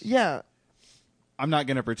else? Yeah, I'm not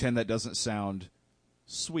going to pretend that doesn't sound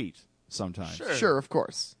sweet sometimes. sure, of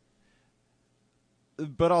course.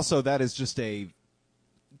 But also, that is just a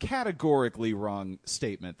categorically wrong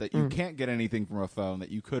statement that you can't get anything from a phone that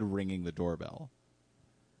you could ringing the doorbell.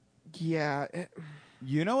 Yeah.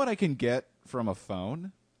 You know what I can get from a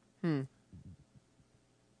phone?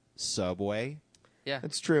 Subway. Yeah.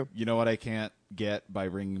 That's true. You know what I can't get by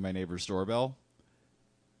ringing my neighbor's doorbell?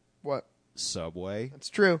 What? Subway. That's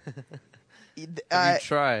true. Have you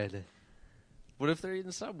tried? What if they're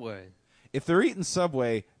eating Subway? If they're eating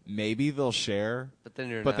Subway, maybe they'll share. But then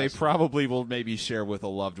you're. But they probably will maybe share with a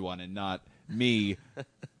loved one and not me,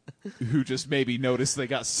 who just maybe noticed they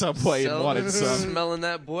got Subway and wanted some. Smelling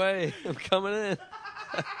that boy. I'm coming in.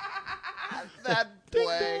 That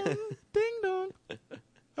boy. Ding dong.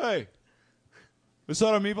 Hey, is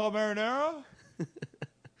that a meatball marinara?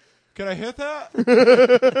 Can I hit that?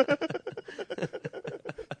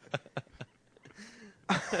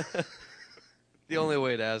 The only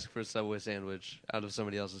way to ask for a Subway sandwich out of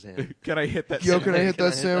somebody else's hand. Can I hit that? Yo, can I hit Can I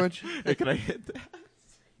that hit sandwich? Hey, can I hit that?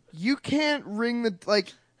 You can't ring the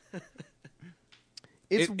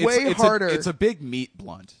It's It- way harder. It's a big meat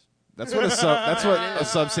blunt. That's what a sub. That's what a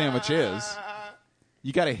sub sandwich is.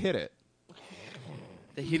 You got to hit it.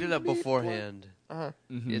 They heat it up beforehand.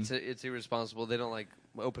 Mm-hmm. It's irresponsible. They don't like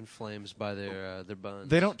open flames by their buns.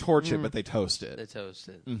 They don't torch it, but they toast They it. toast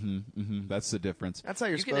it. Mm-hmm, mm-hmm. That's the difference. That's how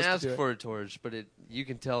you're You can supposed ask to do it. for a torch, but you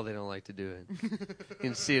can tell they don't like to do it. You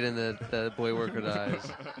can see it in the boy worker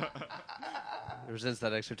eyes. It resents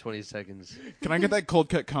that extra 20 seconds. Can I get that cold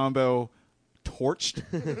cut combo torched?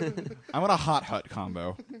 I want a hot hut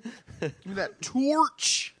combo. Give me that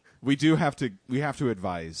torch. We have to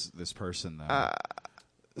advise this person though.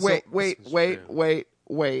 Wait.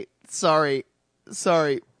 Sorry.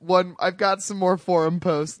 I've got some more forum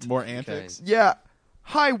posts. More antics. Yeah.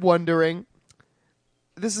 Hi, Wondering.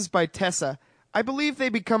 This is by Tessa. I believe they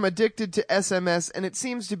become addicted to SMS, and it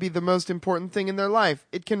seems to be the most important thing in their life.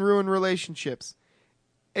 It can ruin relationships.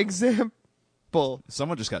 Example.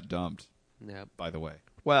 Someone just got dumped, Yeah. by the way.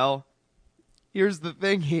 Well, here's the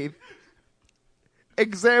thing, Heath.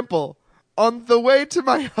 Example. On the way to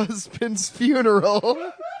my husband's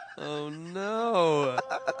funeral. Oh no.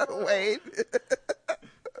 Wait.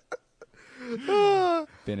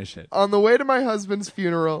 Finish it. On the way to my husband's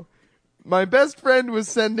funeral, my best friend was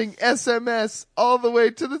sending SMS all the way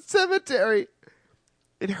to the cemetery.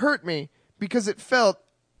 It hurt me because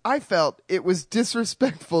I felt it was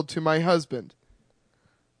disrespectful to my husband.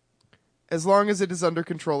 As long as it is under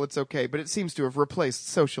control, it's okay, but it seems to have replaced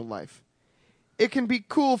social life. It can be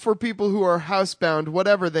cool for people who are housebound,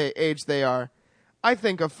 whatever age they are. I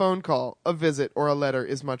think a phone call, a visit, or a letter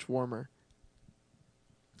is much warmer.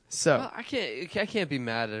 So, Well, I can't be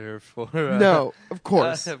mad at her for no, of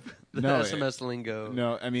course. the No, SMS lingo.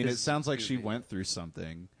 No, I mean, it It's sounds like she goofy. went through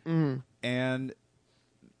something. And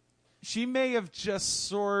she may have just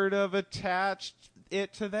sort of attached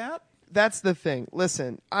it to that. That's the thing.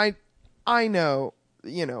 Listen, I know,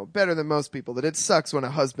 better than most people that it sucks when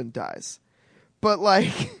a husband dies. But,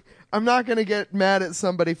 I'm not going to get mad at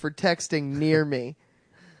somebody for texting near me.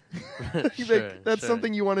 Sure, That's sure.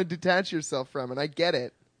 something you want to detach yourself from, and I get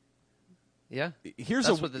it. Yeah. Here's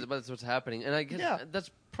That's what's happening, and I guess Yeah. that's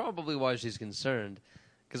probably why she's concerned.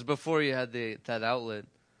 Because before you had that outlet,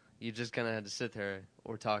 you just kind of had to sit there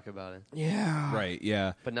or talk about it. Yeah. right,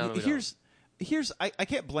 yeah. But now we here's I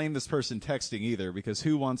can't blame this person texting either, because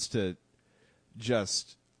who wants to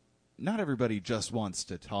just not everybody just wants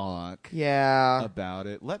to talk Yeah. about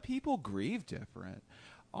it. Let people grieve different.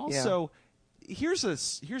 Also, here's a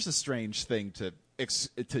strange thing to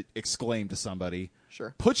exclaim to somebody.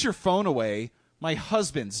 Sure. Put your phone away. My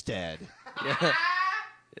husband's dead. Yeah.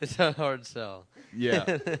 It's a hard sell.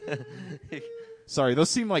 Yeah. Sorry, those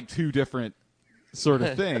seem like two different sort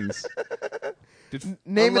of things.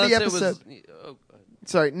 Name of the Unless it episode. was-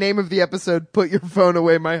 Sorry, name of the episode, Put Your Phone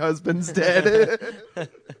Away, My Husband's Dead.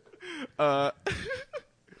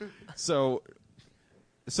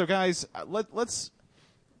 So guys, let's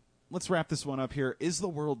wrap this one up here. Is the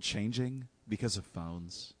world changing because of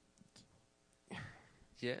phones?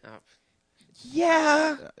 yeah.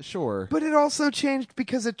 Yeah. Sure. But it also changed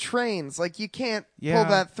because of trains. You can't Yeah.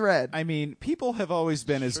 pull that thread. I mean, people have always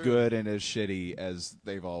been as Sure. good and as shitty as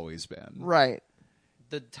they've always been. Right.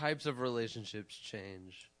 The types of relationships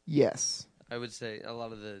change. Yes. I would say a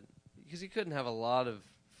lot of because you couldn't have a lot of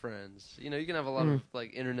friends. You can have a lot of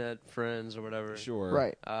internet friends or whatever. Sure.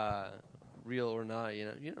 Right. real or not.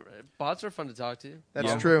 Bots are fun to talk to. That's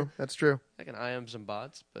Yeah. true. That's true. I can IM some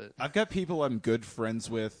bots, but I've got people I'm good friends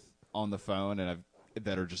with on the phone, and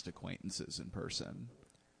that are just acquaintances in person.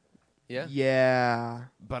 yeah. Yeah.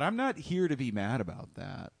 But I'm not here to be mad about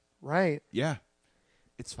that. Right. Yeah,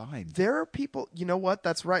 it's fine. There are people, you know what?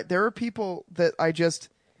 That's right. There are people that I just,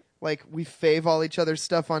 like, we fave all each other's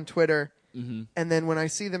stuff on Twitter, and then when I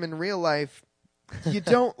see them in real life, you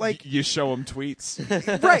don't, like, You show them tweets.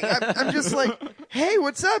 right. I'm just like, hey,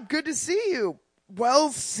 what's up? Good to see you.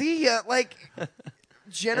 Well, see ya. Like,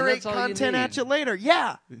 generate that's all you content need. at you later.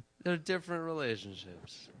 Yeah. They're different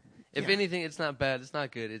relationships. If Yeah. anything, it's not bad. It's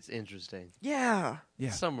not good. It's interesting. Yeah.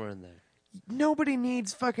 Yeah. Somewhere in there. Nobody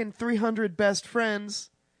needs fucking 300 best friends.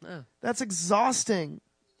 No. That's exhausting.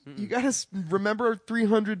 You gotta remember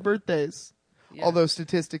 300 birthdays. Yeah. Although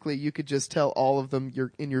statistically, you could just tell all of them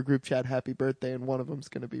you're in your group chat happy birthday, and one of them's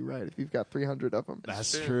going to be right if you've got 300 of them.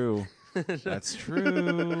 That's true. true. That's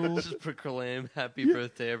true. Just proclaim happy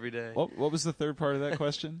birthday every day. What was the third part of that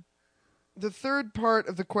question? The third part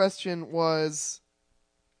of the question was,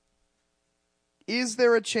 is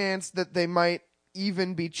there a chance that they might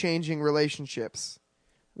even be changing relationships?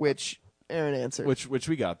 Which Aaron answered. Which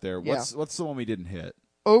we got there. Yeah. What's the one we didn't hit?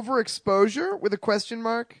 Overexposure with a question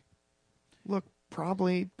mark? Look,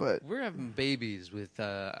 probably, but We're having babies with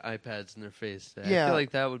iPads in their face. I Yeah. feel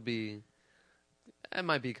like that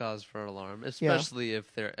might be cause for an alarm, especially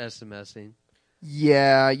if they're SMSing.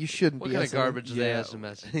 yeah, you shouldn't What be. kind of SMSing. garbage are they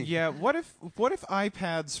SMSing? Yeah, what if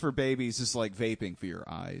iPads for babies is like vaping for your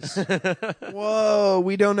eyes? Whoa,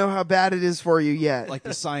 we don't know how bad it is for you yet. Like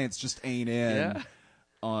the science just ain't in Yeah.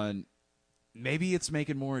 on. Maybe it's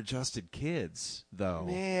making more adjusted kids though.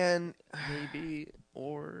 Man, Maybe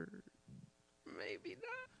or maybe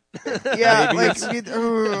not. yeah, Maybe like it's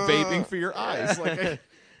vaping for your eyes. Like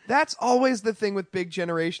that's always the thing with big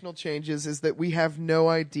generational changes is that we have no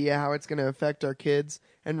idea how it's going to affect our kids,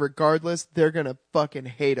 and regardless, they're going to fucking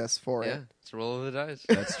hate us for Yeah, it. it's a roll of the dice.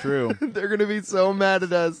 that's true. They're going to be so mad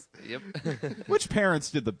at us. Yep. Which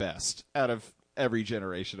parents did the best out of every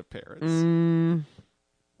generation of parents?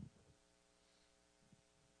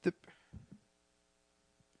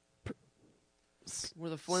 Were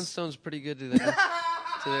the Flintstones pretty good to their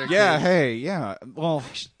Yeah, kids? hey, yeah. Well,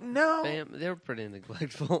 No. They were pretty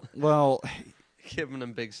neglectful. well, Giving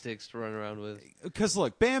them big sticks to run around with. because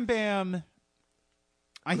look, Bam Bam.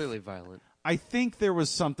 Clearly violent. I think there was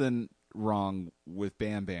something wrong with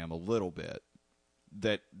Bam Bam a little bit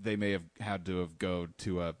that they may have had to have go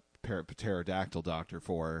to a pterodactyl doctor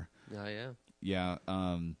for. Oh, yeah. Yeah,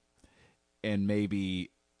 and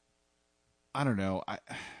maybe I don't know.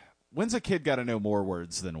 When's a kid got to know more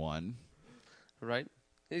words than one? Right?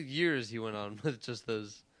 Years he went on with just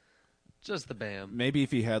the BAM. Maybe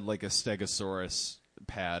if he had like a Stegosaurus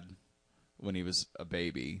pad when he was a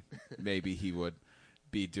baby, maybe he would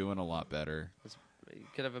be doing a lot better. You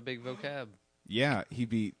could have a big vocab. Yeah,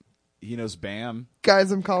 he knows BAM.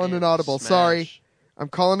 Guys, I'm calling an audible. Smash. Sorry. I'm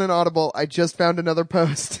calling an audible. I just found another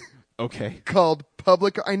post Okay. called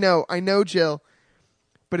Public... I know, Jill.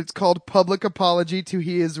 But it's called Public Apology to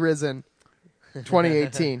He Is Risen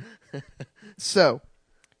 2018. So,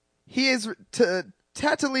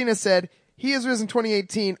 Tatalina said, He Is Risen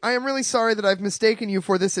 2018. I am really sorry that I've mistaken you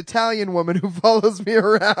for this Italian woman who follows me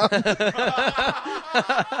around.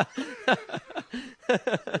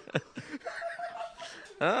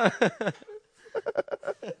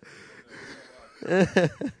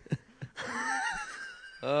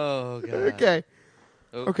 Oh, God. Okay.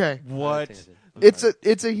 Oh, Okay. What?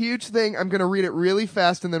 It's a huge thing. I'm going to read it really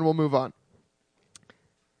fast and then we'll move on.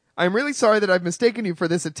 I'm really sorry that I've mistaken you for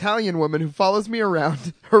this Italian woman who follows me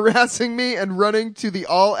around, harassing me and running to the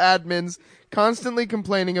all admins, constantly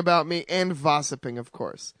complaining about me and gossiping, of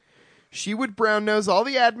course. She would brown nose all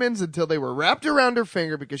the admins until they were wrapped around her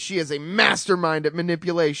finger because she is a mastermind at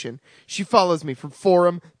manipulation. She follows me from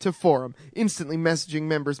forum to forum, instantly messaging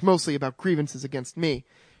members mostly about grievances against me.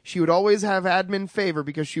 She would always have admin favor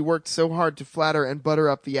because she worked so hard to flatter and butter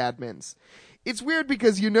up the admins. It's weird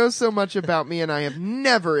because you know so much about me and I have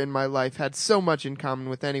never in my life had so much in common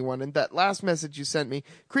with anyone, and that last message you sent me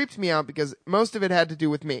creeped me out because most of it had to do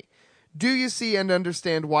with me. Do you see and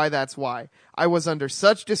understand why that's why? I was under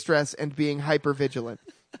such distress and being hypervigilant.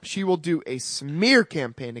 She will do a smear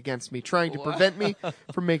campaign against me, trying to prevent me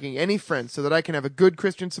from making any friends so that I can have a good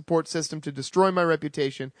Christian support system to destroy my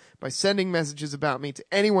reputation by sending messages about me to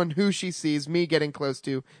anyone who she sees me getting close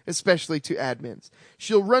to, especially to admins.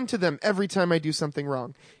 She'll run to them every time I do something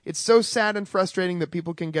wrong. It's so sad and frustrating that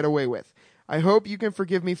people can get away with. I hope you can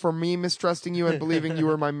forgive me for me mistrusting you and believing you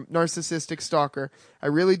were my narcissistic stalker. I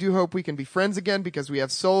really do hope we can be friends again because we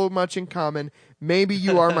have so much in common. Maybe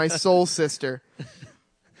you are my soul sister.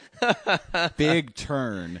 Big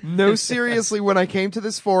turn. No, seriously, when I came to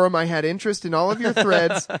this forum, I had interest in all of your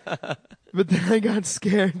threads, but then I got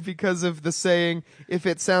scared because of the saying, if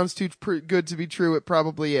it sounds too good to be true, it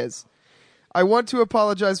probably is. I want to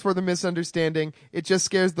apologize for the misunderstanding. It just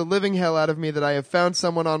scares the living hell out of me that I have found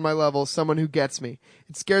someone on my level, someone who gets me.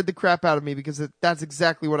 It scared the crap out of me because that's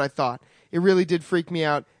exactly what I thought. It really did freak me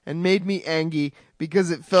out and made me angry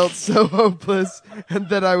because it felt so hopeless and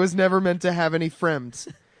that I was never meant to have any friends.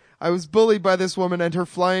 I was bullied by this woman and her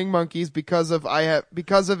flying monkeys because of it. I have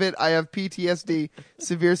PTSD,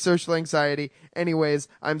 severe social anxiety. Anyways,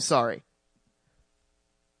 I'm sorry.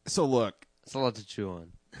 So look, It's a lot to chew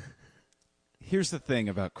on. here's the thing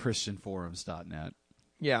about ChristianForums.net.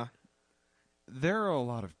 Yeah. There are a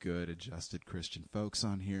lot of good, adjusted Christian folks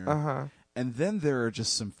on here. Uh-huh. And then there are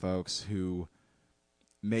just some folks who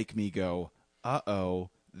make me go,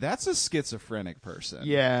 uh-oh, that's a schizophrenic person.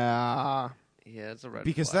 Yeah. Yeah, it's a red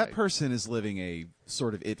Because flag. that person is living a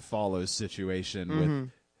sort of It Follows situation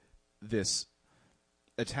with this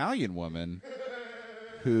Italian woman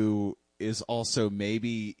who is also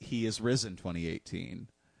maybe he is risen 2018.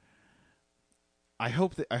 I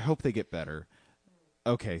hope they get better.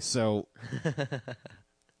 Okay, so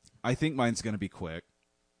I think mine's going to be quick.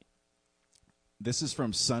 This is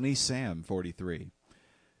from Sunny Sam 43.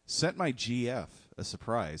 Sent my GF a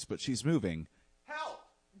surprise, but she's moving. Help!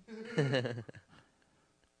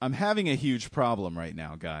 I'm having a huge problem right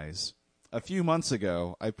now, guys. A few months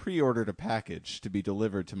ago, I pre-ordered a package to be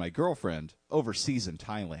delivered to my girlfriend overseas in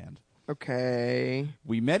Thailand. Okay.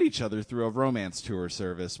 We met each other through a romance tour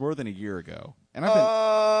service more than a year ago, and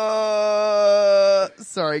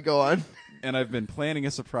Sorry, go on. I've been planning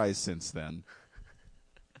a surprise since then.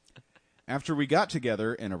 After we got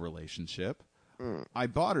together in a relationship, I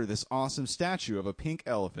bought her this awesome statue of a pink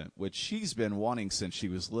elephant, which she's been wanting since she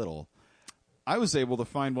was little. I was able to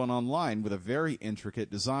find one online with a very intricate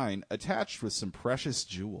design attached with some precious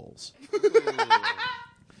jewels.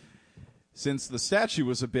 Since the statue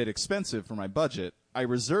was a bit expensive for my budget, I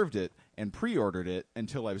reserved it and pre-ordered it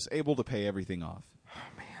until I was able to pay everything off. Oh,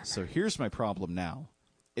 man. So here's my problem now.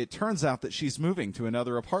 It turns out that she's moving to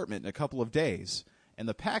another apartment in a couple of days, and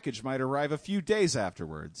the package might arrive a few days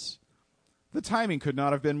afterwards. The timing could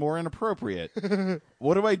not have been more inappropriate.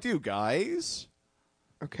 What do I do, guys?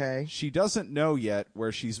 Okay. She doesn't know yet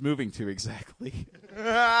where she's moving to exactly.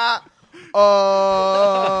 Out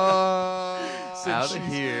of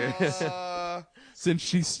here. Since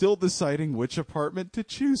she's still deciding which apartment to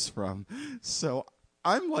choose from. So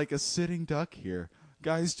I'm like a sitting duck here.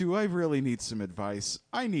 Guys, do I really need some advice?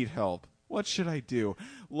 I need help. What should I do?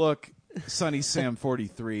 Look, Sunny Sam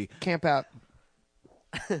 43. Camp out.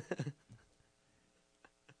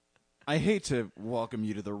 I hate to welcome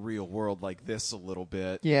you to the real world like this a little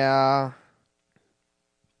bit. Yeah.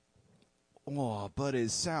 Oh, but it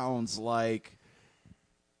sounds like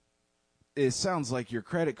your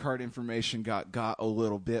credit card information got a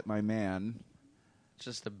little bit, my man.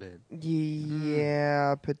 Just a bit.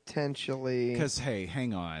 Yeah, potentially. Because, hey,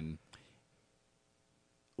 hang on.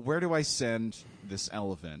 Where do I send this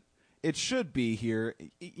elephant? It should be here.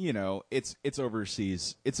 You know, it's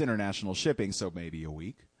overseas. It's international shipping, so maybe a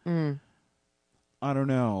week. I don't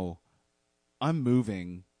know. I'm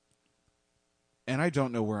moving, and I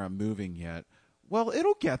don't know where I'm moving yet. Well,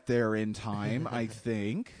 it'll get there in time, I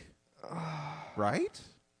think. Right?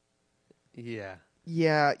 Yeah.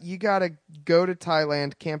 Yeah, you gotta go to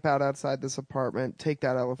Thailand, camp out outside this apartment, take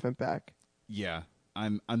that elephant back. Yeah.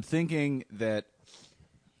 I'm thinking that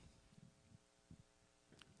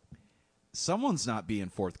someone's not being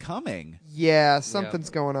forthcoming. Yeah, something's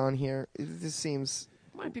going on here. This seems...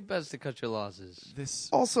 Might be best to cut your losses.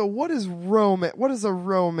 Also, what is What is a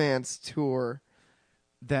romance tour?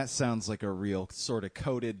 That sounds like a real sort of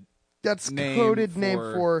coded That's name coded name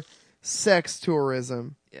for sex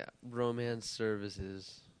tourism. Yeah. Romance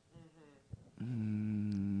services.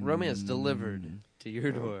 Romance delivered to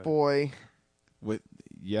your door. Boy.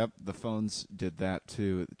 Yep, the phones did that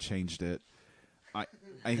too. It changed it.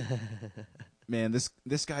 Man,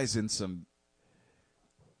 this guy's in some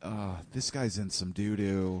doo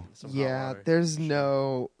doo. Yeah, there's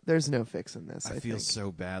no fixing this. I feel think.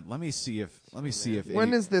 so bad. Let me see if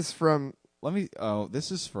When is this from?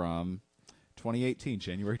 This is from 2018,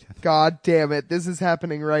 January 10th. God damn it! This is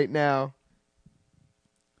happening right now.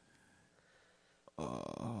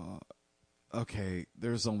 Okay,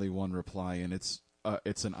 there's only one reply, and it's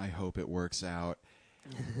an I hope it works out.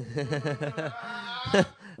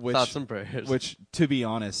 Thoughts and prayers. Which, to be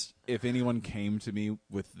honest, if anyone came to me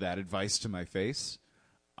with that advice to my face,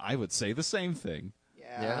 I would say the same thing.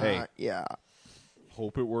 Yeah. Hey. Yeah.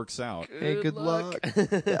 Hope it works out. Hey, good luck.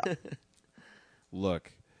 Yeah.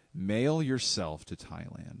 Look, mail yourself to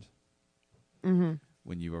Thailand. Mm-hmm.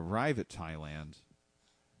 When you arrive at Thailand,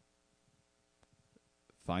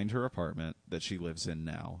 find her apartment that she lives in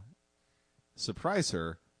now, surprise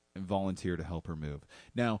her, and volunteer to help her move.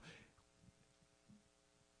 Now,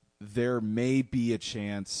 there may be a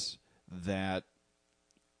chance that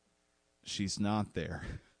she's not there.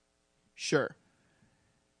 Sure.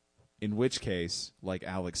 In which case, like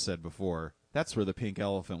Alex said before, that's where the pink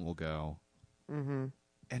elephant will go. Mm-hmm.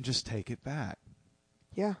 And just take it back.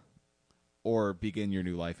 Yeah. Or begin your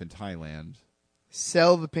new life in Thailand.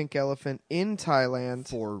 Sell the pink elephant in Thailand.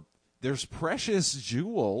 For there's precious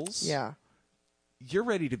jewels. Yeah. You're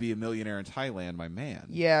ready to be a millionaire in Thailand, my man.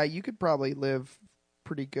 Yeah, you could probably live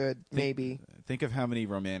pretty good, maybe. Think of how many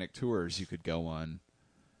romantic tours you could go on.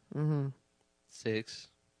 Mm-hmm. 6.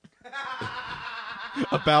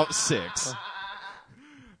 About 6.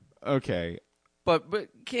 Okay. But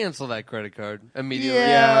cancel that credit card immediately.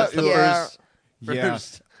 Yeah, That's the yeah.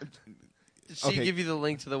 first. Did she Okay. give you the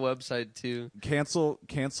link to the website too?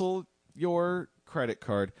 Cancel your credit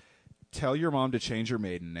card. Tell your mom to change your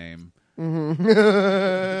maiden name.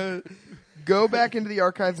 Mm-hmm. Go back into the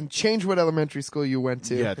archives and change what elementary school you went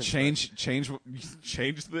to. Yeah, change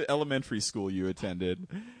the elementary school you attended.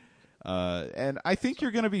 And I think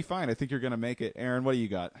you're going to be fine. I think you're going to make it. Aaron, what do you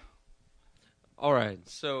got? All right.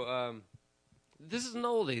 So this is an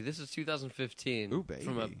oldie. This is 2015. Ooh, baby.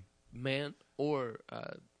 From a man or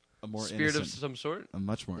A more spirit of innocent, some sort. a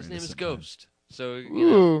much more His name is innocent time. Ghost. So, you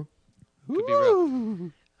know, Ooh. could be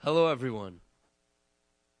real. Hello, everyone.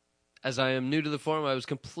 As I am new to the forum, I was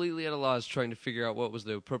completely at a loss trying to figure out what was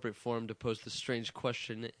the appropriate forum to post this strange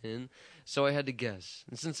question in, so I had to guess.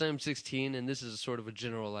 And since I am 16 and this is a sort of a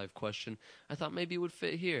general life question, I thought maybe it would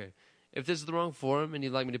fit here. If this is the wrong forum and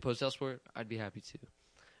you'd like me to post elsewhere, I'd be happy to.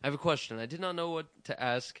 I have a question. I did not know what to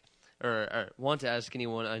ask or want to ask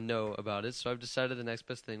anyone I know about it, so I've decided the next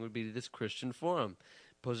best thing would be this Christian forum.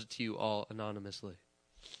 Pose it to you all anonymously.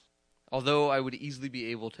 Although I would easily be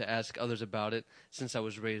able to ask others about it, since I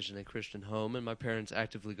was raised in a Christian home and my parents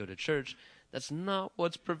actively go to church, that's not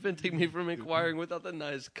what's preventing me from inquiring without the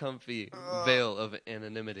nice, comfy veil of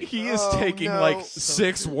anonymity. He is Oh, taking no. like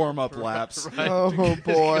 6 warm-up laps. Right? Oh, Get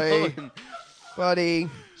boy. going. Buddy.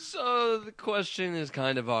 So the question is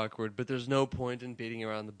kind of awkward, but there's no point in beating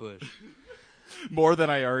around the bush. More than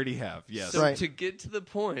I already have, yes. So Right. to get to the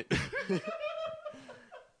point,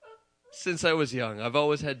 since I was young, I've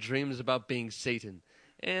always had dreams about being Satan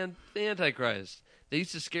and the Antichrist. They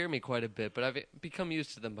used to scare me quite a bit, but I've become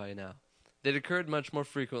used to them by now. They'd occurred much more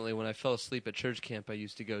frequently when I fell asleep at church camp I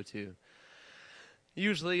used to go to.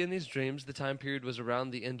 Usually in these dreams, the time period was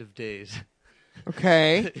around the end of days.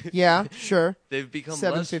 Okay. Yeah, sure. They've become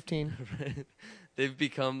 7:15. Right. They've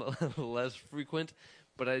become less frequent,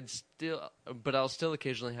 but I'll still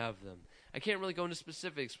occasionally have them. I can't really go into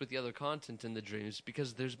specifics with the other content in the dreams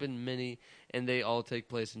because there's been many, and they all take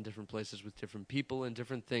place in different places with different people, and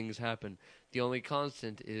different things happen. The only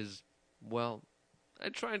constant is, well, I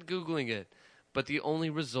tried Googling it, but the only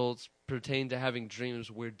results pertain to having dreams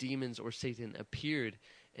where demons or Satan appeared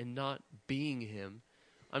and not being him.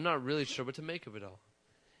 I'm not really sure what to make of it all.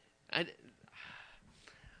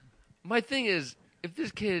 My thing is, if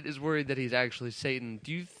this kid is worried that he's actually Satan,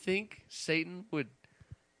 do you think Satan would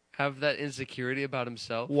have that insecurity about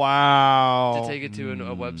himself Wow. to take it to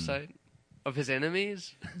a website of his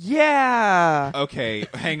enemies? Yeah. Okay,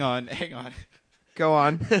 hang on. Go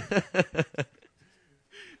on.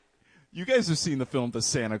 You guys have seen the film The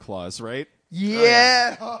Santa Claus, right?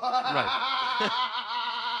 Yeah. Right.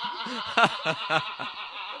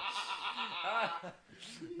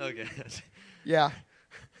 Okay. Yeah.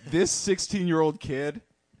 This 16-year-old kid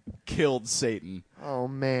killed Satan. Oh,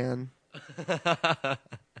 man.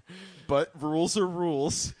 But rules are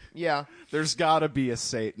rules. Yeah. There's got to be a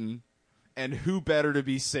Satan. And who better to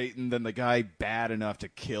be Satan than the guy bad enough to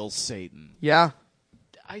kill Satan? Yeah.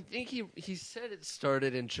 I think he said it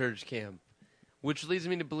started in church camp, which leads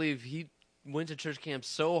me to believe he went to church camp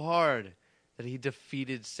so hard that he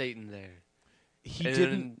defeated Satan there. He and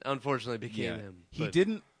didn't. unfortunately became him. He but-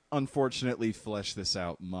 didn't, unfortunately, flesh this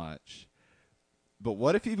out much. But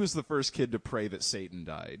what if he was the first kid to pray that Satan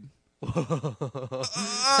died? Wow.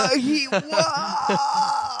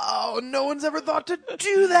 No one's ever thought to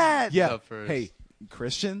do that. Yeah. Up first. Hey,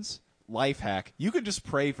 Christians, life hack. You could just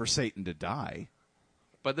pray for Satan to die.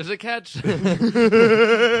 But there's a catch. You're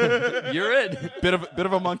in. Bit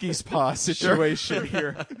of a monkey's paw situation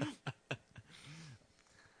here.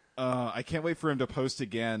 I can't wait for him to post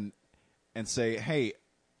again and say, "Hey,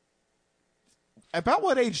 about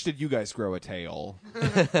what age did you guys grow a tail?"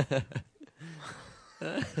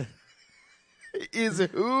 Is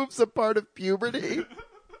hooves a part of puberty?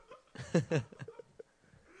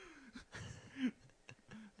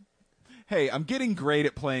 Hey, I'm getting great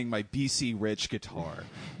at playing my BC Rich guitar.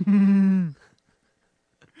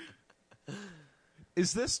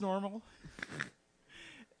 Is this normal?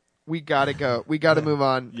 We gotta go. We gotta move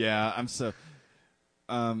on. Yeah, I'm so.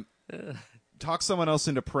 Talk someone else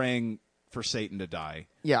into praying for Satan to die.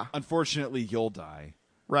 Yeah, Unfortunately, you'll die.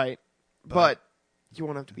 right. But you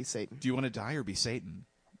won't have to be Satan. Do you want to die or be Satan?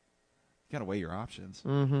 You gotta weigh your options.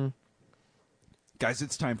 Mm-hmm. Guys,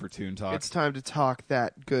 it's time for Tune Talk. It's time to talk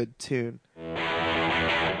that good tune.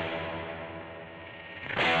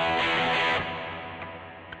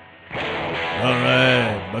 All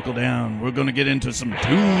right, buckle down. We're going to get into some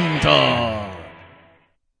Tune Talk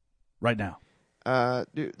right now.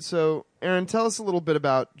 So, Aaron, tell us a little bit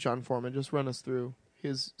about John Foreman. Just run us through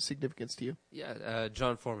his significance to you. Yeah,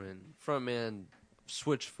 John Foreman, frontman,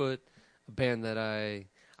 Switchfoot, a band that I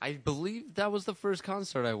believe that was the first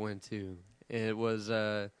concert I went to. It was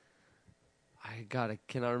I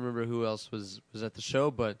cannot remember who else was at the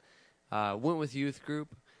show, but went with youth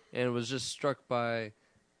group and was just struck by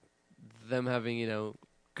them having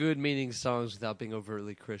good meaning songs without being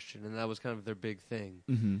overtly Christian, and that was kind of their big thing.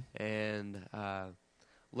 Mm-hmm. And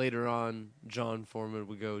later on, John Foreman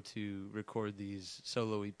would go to record these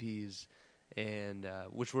solo EPs, and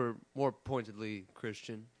which were more pointedly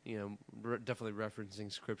Christian, definitely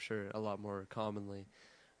referencing Scripture a lot more commonly.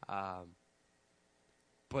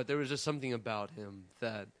 But there was just something about him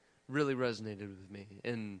that really resonated with me,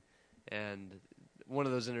 and one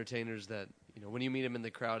of those entertainers that when you meet him in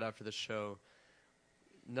the crowd after the show,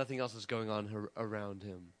 nothing else is going on around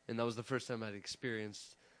him, and that was the first time I'd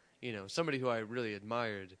experienced somebody who I really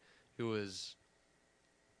admired, who was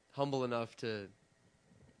humble enough to,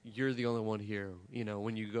 you're the only one here.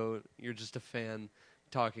 When you go, you're just a fan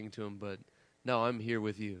talking to him, but no, I'm here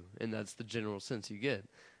with you, and that's the general sense you get.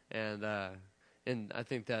 And I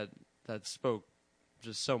think that spoke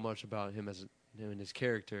just so much about him and his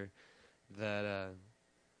character that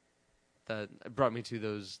brought me to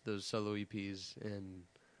those solo EPs, and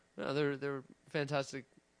they're fantastic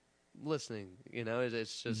listening.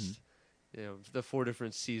 It's just the 4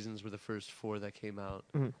 different seasons were the first 4 that came out.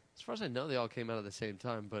 Mm-hmm. As far as I know, they all came out at the same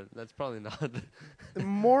time, but that's probably not.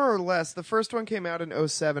 More or less. The first one came out in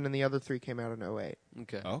 2007, and the other 3 came out in 2008.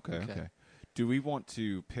 Okay. Do we want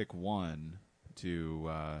to pick one to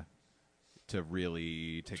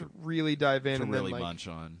really take really dive in to and really then, munch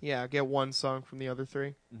on? Yeah, get one song from the other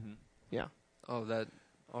 3. Mm-hmm. Yeah. Oh,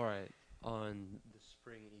 all right. On the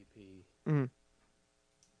spring EP, Mm-hmm.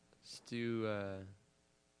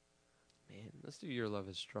 let's do Your Love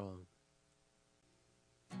Is Strong.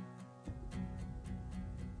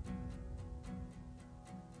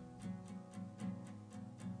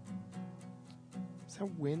 Is that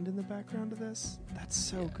wind in the background of this? That's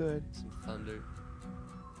so good. Some thunder.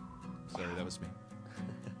 Sorry, that was me.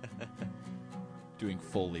 Doing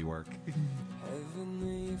Foley work.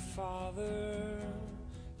 Heavenly Father,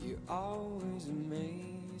 you always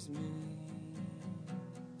amaze me.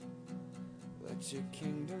 Let your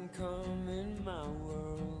kingdom come in my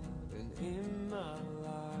world and in my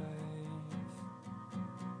life.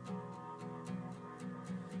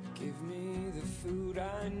 Give me the food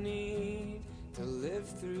I need to live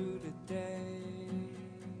through the day,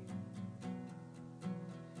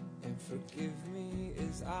 and forgive me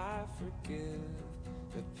as I forgive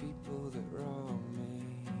the people that wrong me.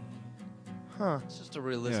 Huh. It's just a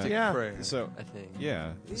realistic Yeah. prayer. So I think.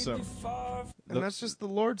 yeah, so And that's just the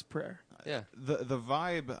Lord's Prayer. Yeah. the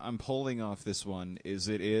vibe I'm pulling off this one is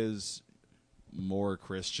it is more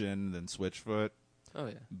Christian than Switchfoot, Oh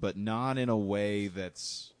yeah. but not in a way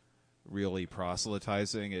that's really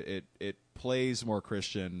proselytizing. It plays more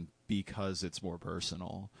Christian because it's more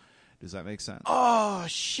personal. Does that make sense? Oh,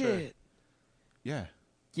 shit. Yeah.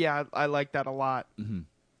 Yeah, I like that a lot. Mm-hmm.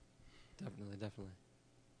 Definitely.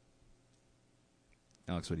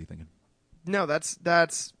 Alex, what are you thinking? No, that's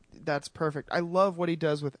perfect. I love what he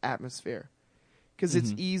does with atmosphere, because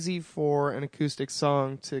it's easy for an acoustic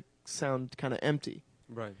song to sound kind of empty,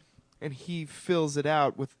 Right. and he fills it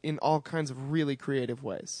out in all kinds of really creative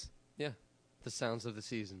ways. Yeah. The sounds of the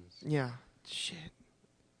seasons. Yeah. Shit.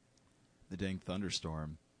 The dang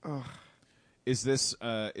thunderstorm. Ugh. Is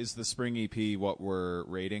the spring EP what we're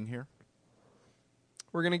rating here?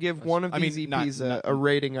 We're going to give one of these EPs a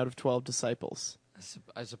rating out of 12 disciples.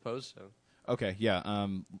 I suppose so. Okay, yeah.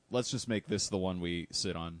 Let's just make this the one we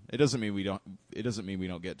sit on. It doesn't mean we don't. It doesn't mean we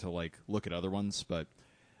don't get to like look at other ones, but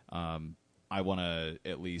I want to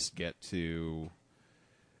at least get to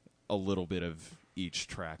a little bit of each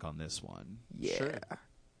track on this one. Yeah. Sure.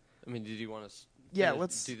 I mean, did you want to? Yeah,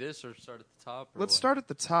 let's do this or start at the top. Let's start at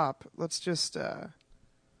the top. Let's just a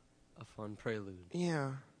fun prelude.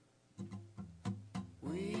 Yeah.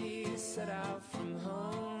 We set out from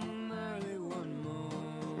home early one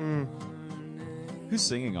morning. Who's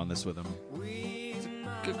singing on this with him?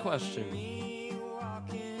 Good question.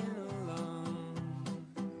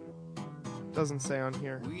 Doesn't say on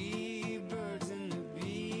here. We birds and the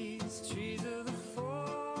bees, trees of the forest,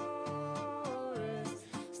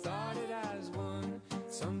 started as one.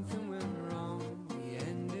 Something went wrong. We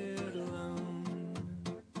ended alone.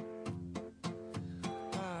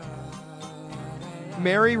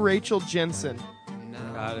 Mary Rachel Jensen.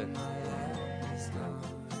 Got it.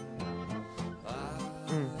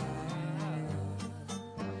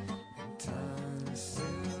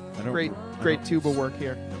 I don't Great tuba work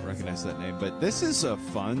here. don't recognize that name, but this is a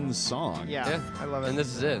fun song. Yeah, I love it. And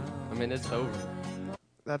this is it. I mean, it's over.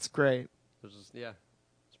 That's great. That's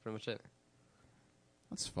pretty much it.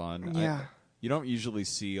 That's fun. Yeah. You don't usually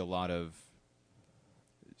see a lot of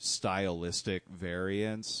stylistic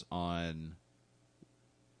variants on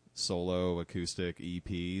solo acoustic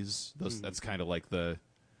EPs. That's kind of like the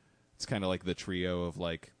trio of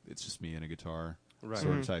like it's just me and a guitar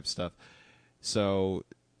sort of type stuff. So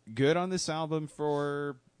good on this album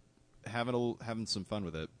for having some fun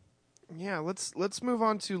with it. Yeah, let's move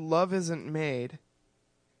on to Love Isn't Made.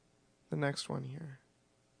 The next one here.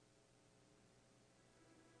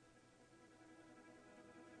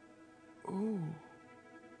 Ooh.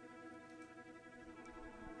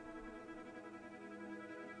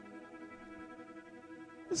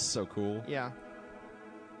 This is so cool. Yeah.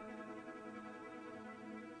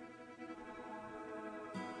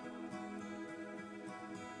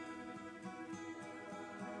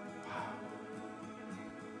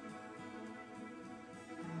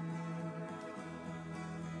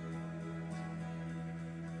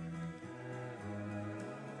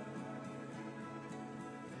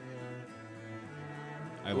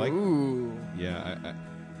 I like. Ooh. Yeah,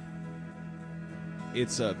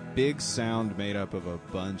 it's a big sound made up of a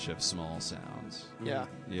bunch of small sounds. Yeah.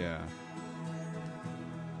 Yeah.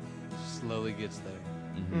 Slowly gets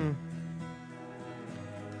there.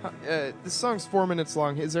 This song's 4 minutes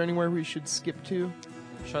long. Is there anywhere we should skip to?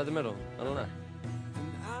 Try the middle. I don't know.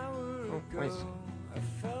 An hour Oh, wait. ago, I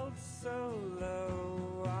felt so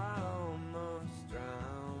low, I almost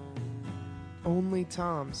drowned. Only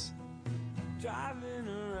Tom's. Driving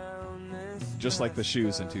around this Just like the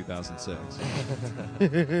shoes in 2006.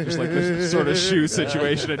 Just like the sort of shoe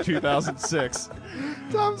situation in 2006.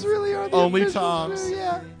 Tom's really on the Only official Tom's. show,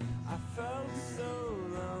 yeah. I felt so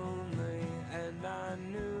lonely, and I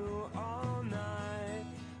knew all night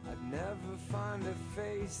I'd never find a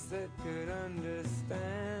face that could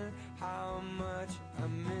understand how much I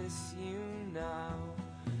miss you now.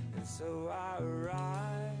 And so I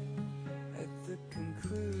arrived at the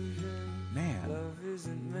conclusion, Man. love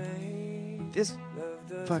isn't made. This Love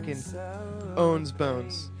doesn't fucking sell owns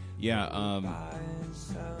Bones. Yeah, by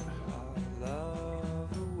itself, our love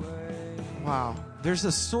away. Wow. there's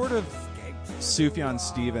a sort of Sufjan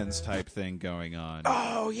Stevens type thing going on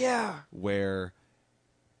Oh, yeah. where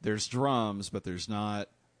there's drums, but there's not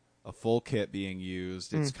a full kit being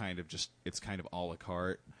used. It's kind of a la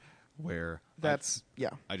carte where I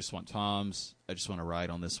just want toms. I just want to ride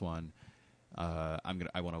on this one. I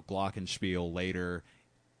want a glockenspiel later.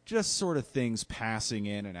 Just sort of things passing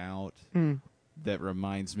in and out that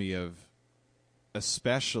reminds me of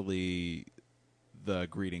especially the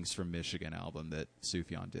Greetings from Michigan album that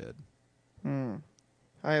Sufjan did.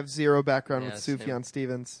 I have zero background Yeah, with same. Sufjan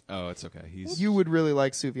Stevens. Oh, it's okay. You would really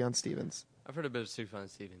like Sufjan Stevens. I've heard a bit of Sufjan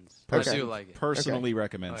Stevens. Okay. I do like it. Personally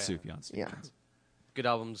recommend Oh, yeah. Sufjan Stevens. Yeah. Good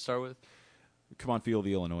album to start with. Come on, Feel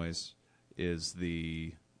the Illinois is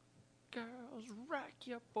the... Girls, rock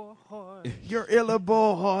your boy. You're illa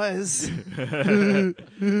boys.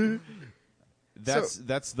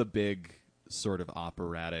 That's the big sort of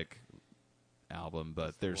operatic album,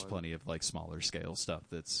 but there's one. plenty of like smaller scale stuff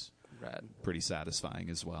that's Rad. pretty satisfying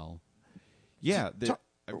as well. Yeah,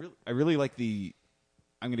 I really like the...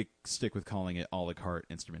 I'm going to stick with calling it a la carte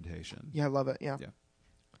instrumentation. Yeah, I love it. Yeah.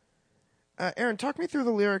 Yeah. Aaron, talk me through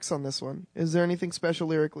the lyrics on this one. Is there anything special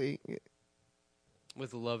lyrically?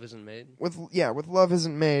 With Love Isn't Made? With Love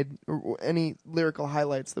Isn't Made, or any lyrical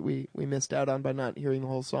highlights that we missed out on by not hearing the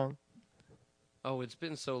whole song? Oh, it's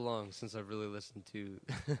been so long since I've really listened to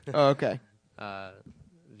Oh, okay.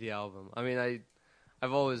 the album. I mean,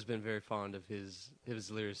 I've always been very fond of his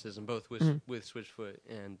lyricism, both with Switchfoot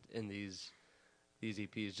and in these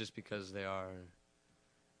EPs, just because they are,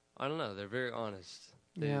 I don't know, they're very honest.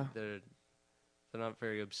 They're not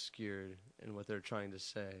very obscured in what they're trying to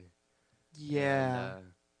say. Yeah. And,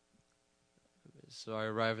 so I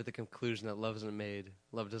arrive at the conclusion that love isn't made,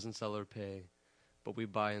 love doesn't sell or pay, but we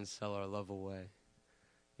buy and sell our love away.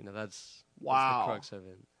 You know, that's the crux of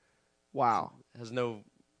it. Wow. Has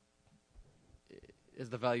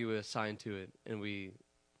the value assigned to it, and we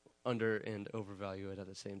under and overvalue it at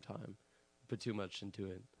the same time. Put too much into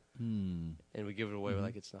it, and we give it away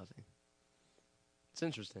like it's nothing. It's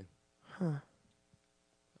interesting. Huh.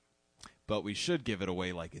 But we should give it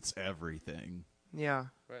away like it's everything, Yeah.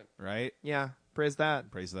 right? Yeah. Praise that.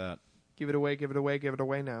 Praise that. Give it away, give it away, give it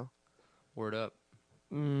away now. Word up.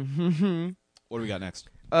 Mm-hmm. What do we got next?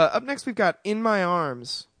 Up next, we've got In My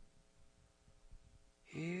Arms.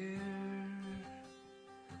 Here,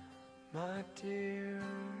 my dear,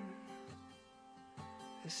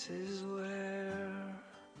 this is where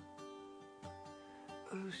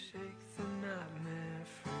oh, shake the nightmare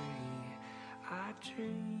free. I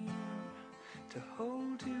dream to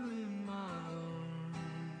hold you in my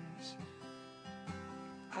arms.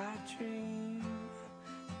 I dream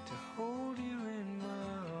to hold you in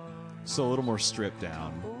my arms. So a little more stripped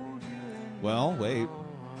down. Hold you in Well, wait.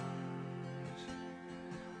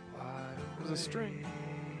 There's a string.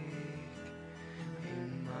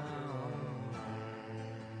 in my arms.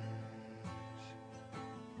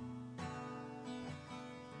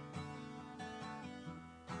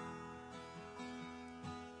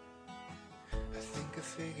 I think I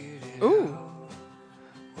figured it Ooh. out.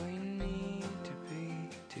 We need to be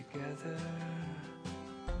together.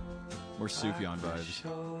 More Sufjan vibes.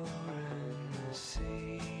 Shore and the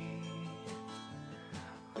sea.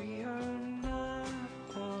 We are not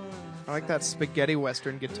one I like that spaghetti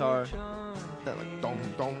western guitar. That like dong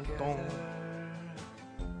dong dong.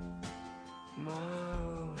 my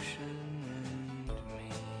ocean and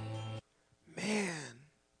me. Man,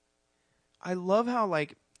 I love how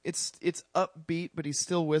like it's upbeat, but he's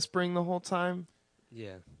still whispering the whole time.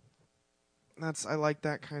 Yeah. I like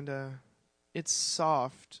that kind of. It's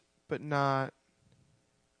soft, but not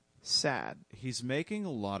sad. He's making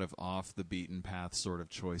a lot of off the beaten path sort of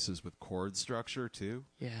choices with chord structure too,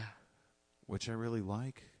 Yeah. which I really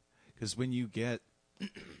like. Because when you get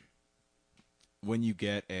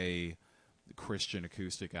a Christian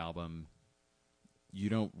acoustic album, you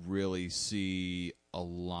don't really see a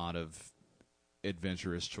lot of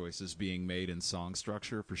adventurous choices being made in song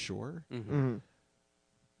structure for sure. Mm-hmm.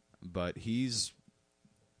 But he's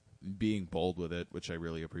being bold with it, which I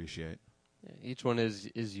really appreciate. Yeah, each one is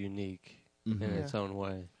unique Mhm. in Yeah. its own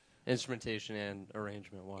way, instrumentation and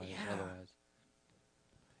arrangement wise. Yeah. Otherwise,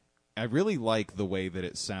 I really like the way that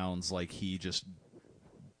it sounds like he just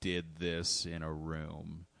did this in a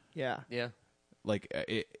room. Yeah. yeah, Like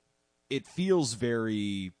it feels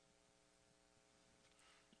very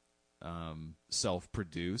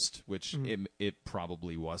self-produced, which it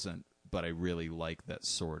probably wasn't, but I really like that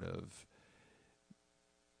sort of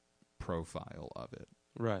profile of it,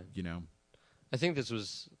 right. you know? I think this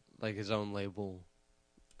was like his own label.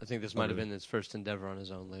 I think this might have really? been his first endeavor on his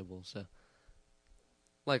own label, so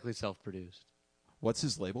likely self-produced. What's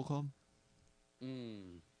his label called?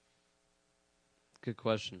 Good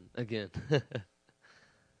question. Again,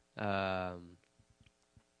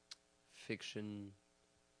 fiction.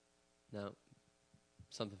 No,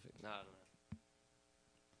 something. No, I don't know.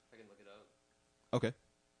 I can look it up. Okay.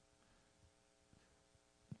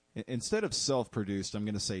 Instead of self-produced, I'm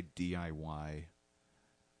going to say DIY.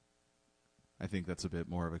 I think that's a bit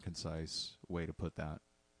more of a concise way to put that.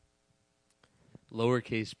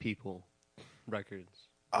 Lowercase People Records.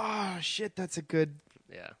 Oh shit, that's a good.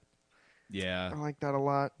 Yeah. I Yeah. like that a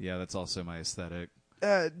lot. Yeah, that's also my aesthetic.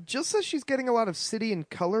 Jill says she's getting a lot of City and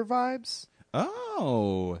Color vibes.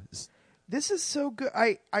 Oh. This is so good.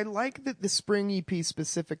 I like that the spring EP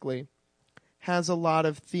specifically has a lot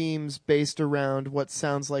of themes based around what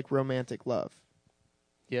sounds like romantic love.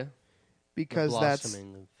 Yeah. Because The that's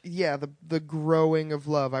blossoming of- yeah, the growing of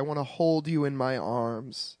love. I want to hold you in my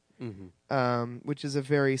arms. Which is a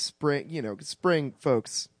very spring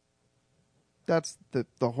folks. That's the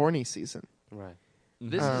horny season. Right.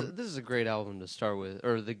 This is a great album to start with,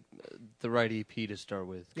 or the right EP to start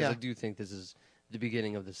with, because Yeah. I do think this is the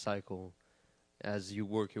beginning of the cycle. As you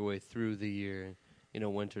work your way through the year,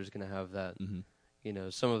 winter's going to have that.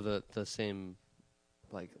 Some of the same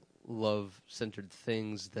like love-centered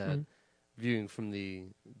things that viewing from the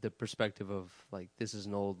perspective of like this is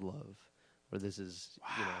an old love, or this is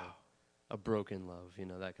a broken love,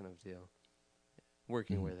 that kind of deal.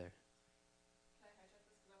 Working away there.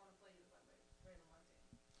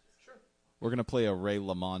 We're going to play a Ray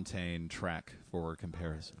LaMontagne track for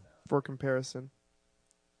comparison. For comparison.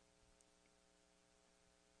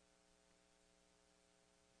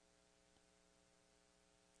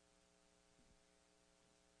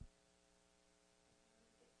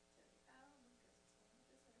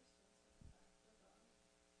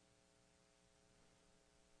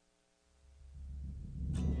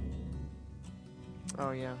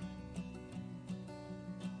 Oh, yeah.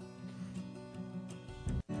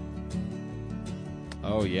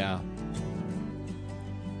 Oh, yeah.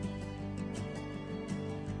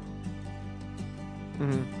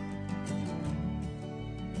 Mm-hmm.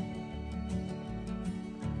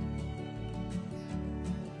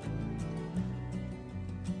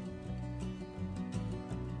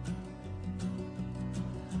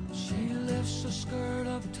 She lifts her skirt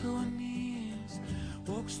up to her knees,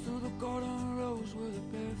 walks through the garden rows with her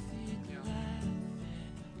bare feet laughing.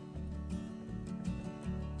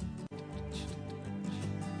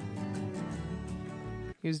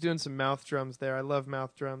 He was doing some mouth drums there. I love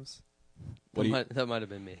mouth drums. What do you- That might have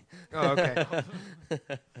been me. Oh, okay.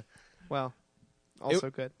 Well, also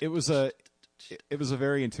good. It was a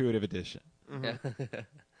very intuitive addition. Yeah.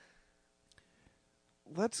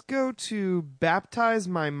 Let's go to Baptize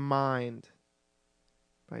My Mind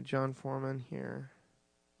by John Foreman here.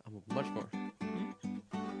 Much more.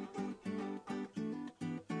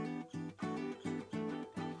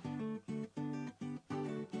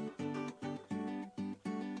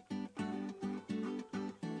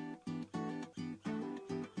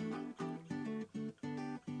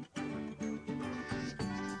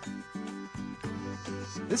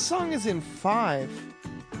 This song is in 5.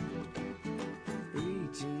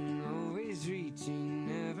 Reaching, always reaching,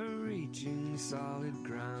 never reaching solid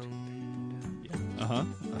ground. Uh-huh.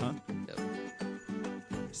 Uh-huh.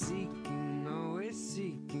 Seeking, always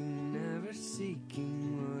seeking, never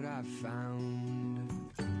seeking what I found.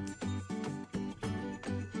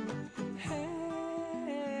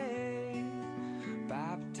 Hey,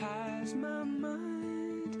 baptize my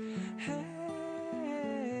mind. Hey,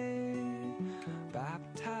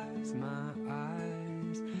 baptize my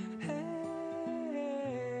eyes. Hey,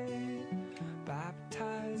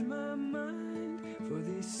 baptize my mind for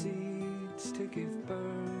these seeds to give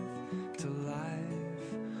birth to life.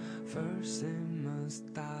 First they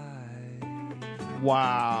must die.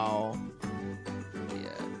 Wow.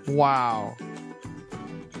 Yeah. Wow.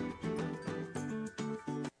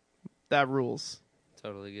 That rules.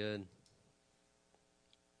 Totally good.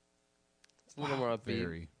 It's a little more upbeat.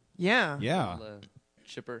 Very. Yeah. Yeah. A little,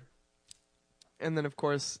 chipper. And then, of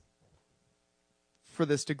course, for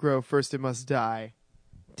this to grow, first it must die.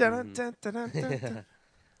 Dun, dun, dun, dun, dun, dun.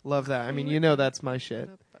 Love that. I mean, that's my shit.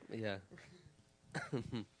 Yeah.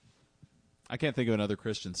 I can't think of another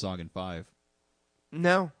Christian song in 5.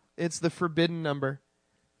 No, it's the forbidden number.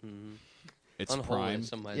 Mm-hmm. It's Unholy, prime.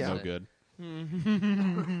 some might No say. good.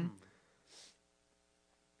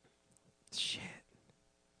 Shit.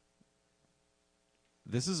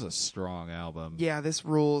 This is a strong album. Yeah, this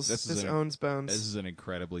rules. This This is owns bones. This is an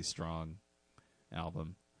incredibly strong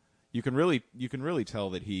album. You can really tell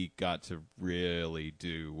that he got to really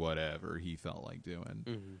do whatever he felt like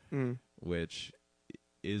doing, Mm-hmm. which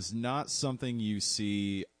is not something you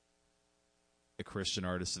see a Christian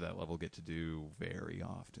artist at that level get to do very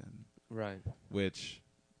often. Right. Which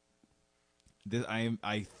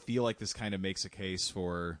I feel like this kind of makes a case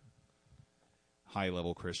for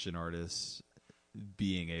high-level Christian artists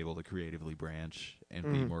being able to creatively branch and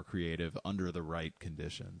be more creative under the right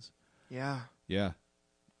conditions. Yeah. Yeah.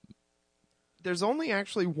 There's only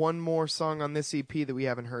actually one more song on this EP that we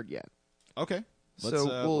haven't heard yet. Okay.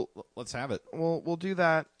 So Let's have it. We'll do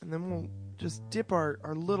that, and then we'll just dip our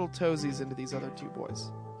little toesies into these other two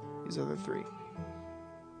boys. These other three.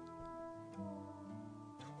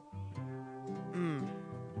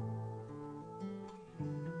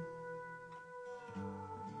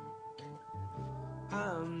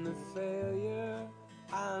 I'm the failure,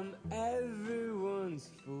 I'm everyone's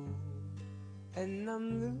fool, and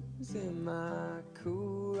I'm losing my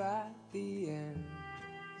cool at the end.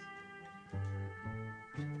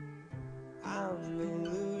 I'm a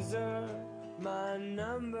loser, my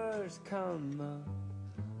numbers come up,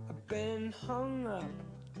 I've been hung up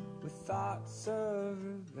with thoughts of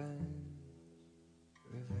revenge,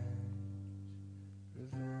 revenge,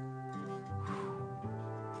 revenge.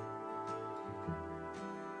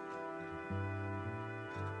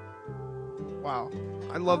 Wow.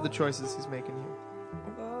 I love the choices he's making here.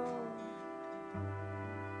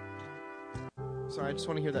 Sorry, I just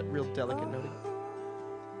want to hear that real delicate note again.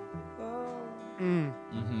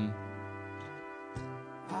 Mm-hmm.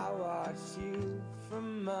 I watch you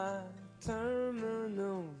from my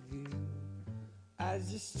terminal view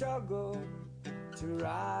as you struggle to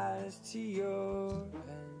rise to your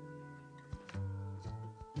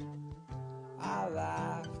end. I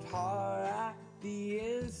laughed hard at the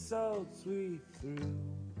insults we threw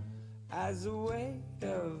as the weight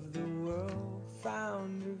of the world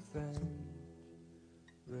found revenge.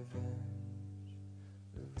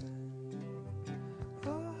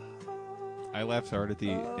 I laughed hard at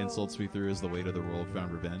the insults we threw as the weight of the world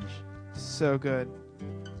found revenge. So good.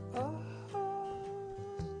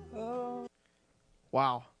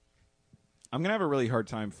 Wow. I'm gonna have a really hard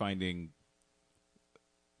time finding,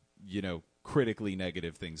 critically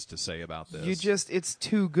negative things to say about this. It's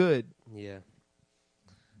too good. Yeah.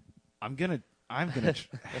 I'm gonna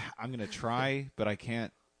try, but I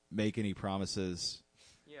can't make any promises.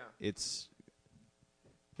 Yeah.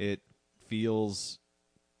 It feels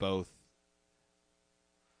both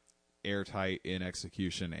airtight in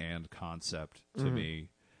execution and concept to me.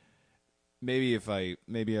 Maybe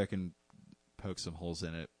I can poke some holes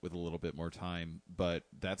in it with a little bit more time, but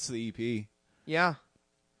that's the EP. Yeah.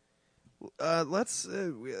 Let's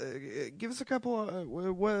give us a couple.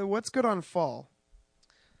 What's good on fall?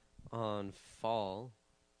 On fall,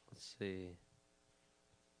 let's see.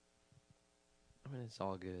 I mean, it's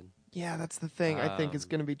all good. Yeah, that's the thing. I think it's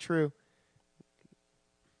going to be true.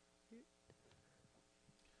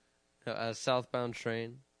 Southbound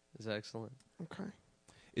Train is excellent. Okay.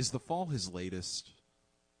 Is The Fall his latest?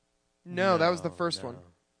 No, that was the first one.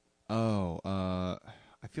 Oh, I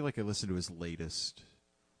feel like I listened to his latest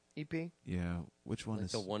EP? Yeah, which one Like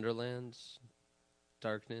is the Wonderlands,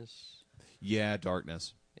 Darkness. Yeah,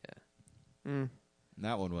 Darkness. Yeah.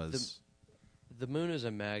 That one was The Moon is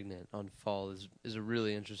a Magnet on fall is a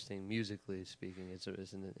really interesting, musically speaking. It's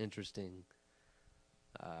an interesting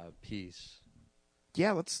piece.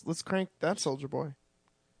 Yeah, let's crank that Soldier Boy.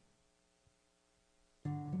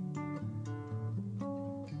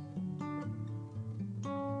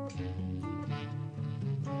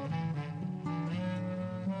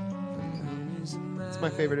 It's my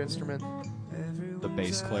favorite instrument. the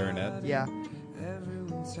bass clarinet. Yeah.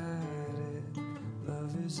 Everyone's had it.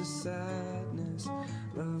 Love is a sadness.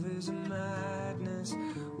 Love is a madness.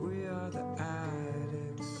 We are the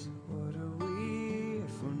addicts. What are we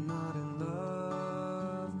if we're not in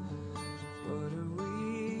love? What are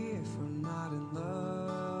we if we're not in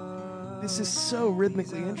love? This is so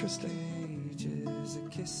rhythmically interesting. Cages. A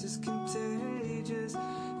kiss is contagious.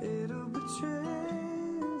 It'll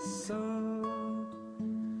betray us all.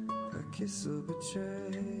 A kiss will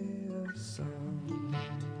betray us all.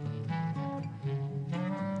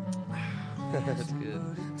 That's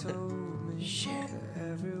good. Shit.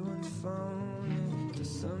 Everyone's phoning to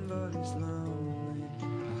somebody's lonely.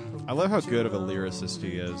 I love how good of a lyricist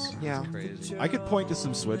he is. Yeah. Crazy. I could point to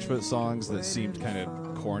some Switchfoot songs that seemed kind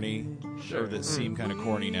of corny, or that seem kind of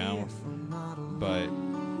corny now, but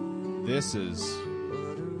this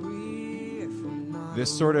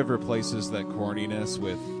sort of replaces that corniness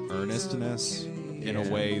with earnestness in a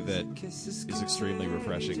way that is extremely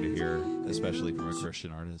refreshing to hear, especially from a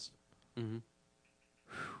Christian artist. Mm-hmm.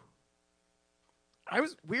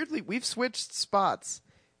 We've switched spots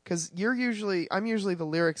because I'm usually the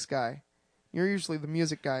lyrics guy. You're usually the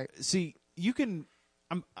music guy. See,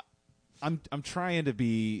 I'm trying to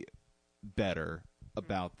be better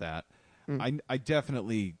about that. I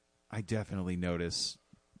definitely notice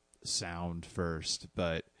sound first,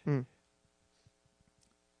 but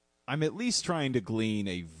I'm at least trying to glean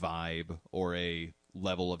a vibe or a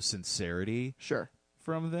level of sincerity Sure.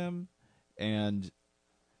 from them. And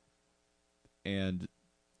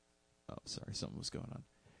oh, sorry, something was going on.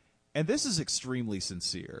 And this is extremely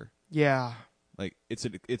sincere. Yeah. Like it's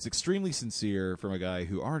extremely sincere from a guy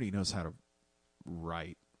who already knows how to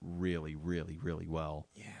write really, really, really well.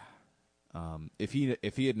 Yeah. If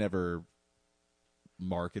he had never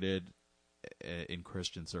marketed in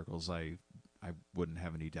Christian circles, I wouldn't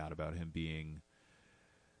have any doubt about him being,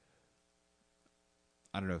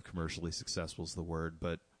 I don't know if commercially successful is the word,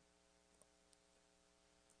 but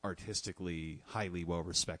artistically highly well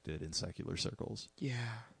respected in secular circles.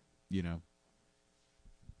 Yeah. You know?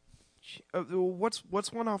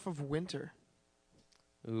 What's one off of Winter?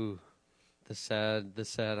 Ooh, the sad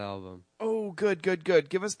album. Oh, good.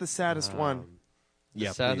 Give us the saddest one. The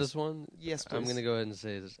Yeah, saddest one? Yes, please. I'm going to go ahead and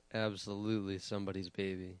say it's absolutely Somebody's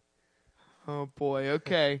Baby. Oh, boy.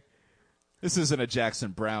 Okay. This isn't a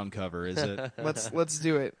Jackson Brown cover, is it? Let's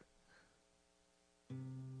do it.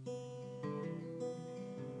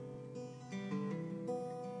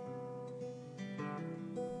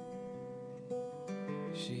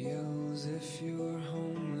 She yells if you were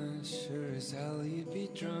homeless, sure as hell you'd be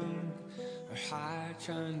drunk or high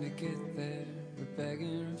trying to get there, or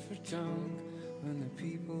begging for junk. When the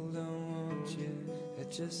people don't want you, they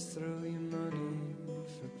just throw you money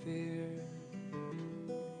for beer.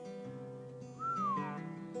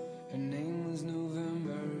 Her name was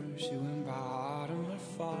November, she went by autumn or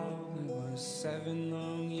fall. It was 7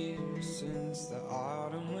 long years since the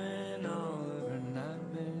autumn when all of her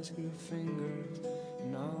nightmares grew fingers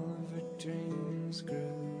and all of her dreams grew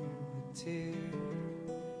a tear.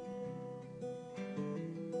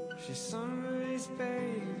 She's somebody's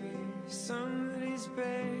baby, somebody's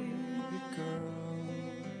baby girl.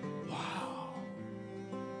 Wow.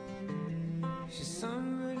 She's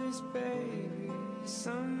somebody's baby,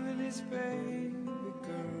 somebody's baby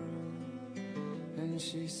girl. And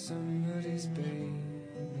she's somebody's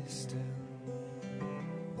baby still.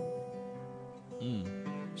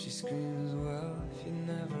 She screams, well, if you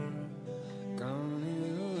never gone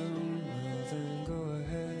it alone, well then go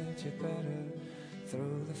ahead, you better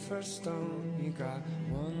throw the first stone. You got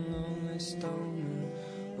one lonely stoner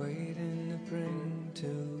waiting to bring to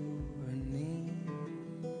her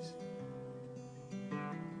knees.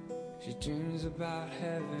 She dreams about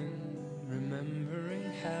heaven,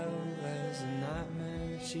 remembering hell as a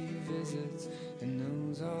nightmare she visits and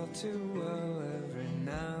knows all too well. Every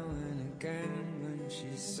now and again when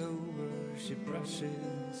she's sober, she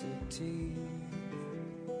brushes her teeth.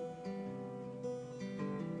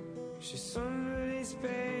 She's somebody's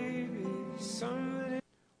baby, somebody.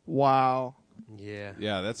 Wow. Yeah.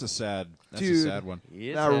 Yeah, that's a sad Dude. one.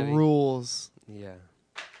 It's That heavy. rules. Yeah.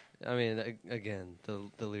 I mean, again, the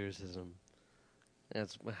lyricism.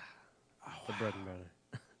 That's the bread and butter.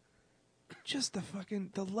 Just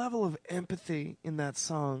the level of empathy in that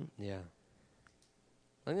song. Yeah.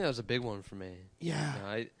 I think that was a big one for me.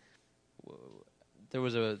 Yeah. You know, there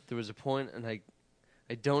was a point, and I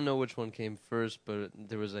don't know which one came first, but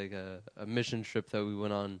there was like a mission trip that we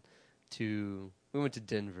went on to. We went to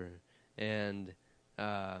Denver, and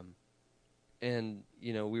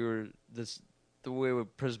you know, we were the way a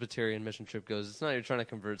Presbyterian mission trip goes. It's not you're trying to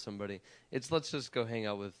convert somebody. It's let's just go hang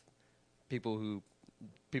out with people who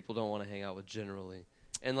people don't want to hang out with generally,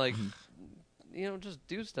 and like you know, just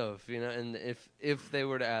do stuff. You know, and if they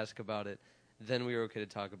were to ask about it, then we were okay to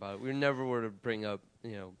talk about it. We never were to bring up,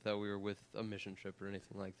 you know, that we were with a mission trip or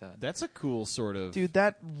anything like that. That's a cool sort of... Dude,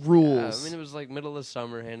 that rules. Yeah, I mean, it was like middle of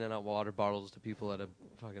summer, handing out water bottles to people at a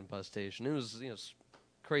fucking bus station. It was, you know,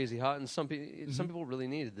 crazy hot, and some people really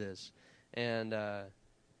needed this, and that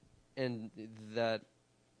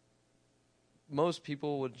most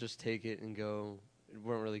people would just take it and go,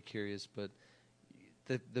 weren't really curious, but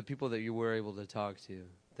the people that you were able to talk to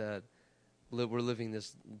that were living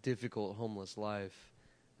this difficult homeless life,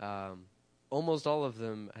 almost all of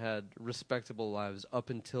them had respectable lives up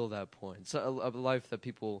until that point. So a life that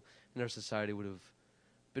people in our society would have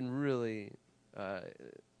been really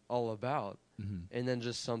all about. And then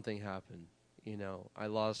just something happened. You know, I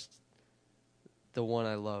lost the one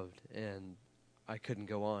I loved, and I couldn't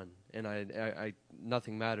go on. And I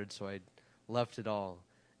nothing mattered, so I left it all.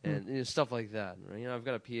 And you know, stuff like that. You know, I've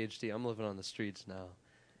got a PhD. I'm living on the streets now.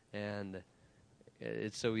 And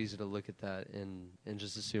it's so easy to look at that and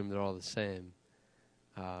just assume they're all the same.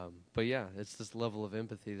 But yeah, it's this level of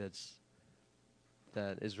empathy that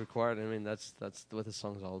is required. I mean, that's what the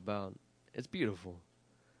song's all about. It's beautiful.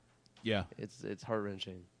 Yeah. It's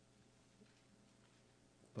heart-wrenching.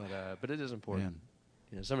 But it is important. Man.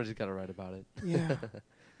 You know, somebody's got to write about it. Yeah.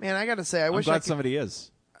 Man, I got to say, I I'm wish glad I could, somebody is.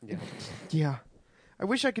 Yeah. Yeah. I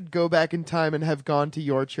wish I could go back in time and have gone to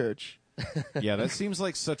your church. Yeah, that seems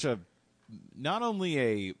like such a... Not only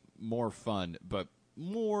a more fun, but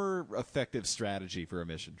more effective strategy for a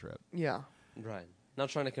mission trip. Yeah. Right. Not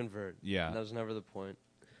trying to convert. Yeah. That was never the point.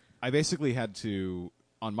 I basically had to...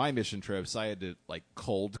 On my mission trips, I had to like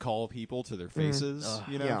cold call people to their faces.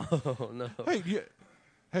 You know, Yeah. Oh, no. hey,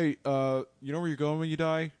 you know where you're going when you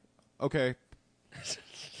die? Okay.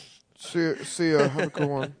 See ya. Have a good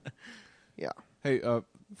one. Yeah. Hey,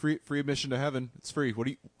 free admission to heaven. It's free.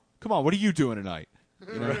 Come on, what are you doing tonight?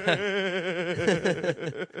 You know?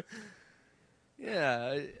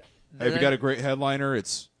 Yeah. Hey, if you got a great headliner,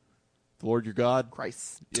 it's the Lord your God.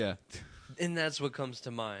 Christ. Yeah. And that's what comes to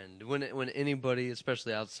mind when anybody,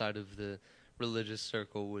 especially outside of the religious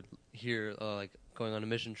circle, would hear like going on a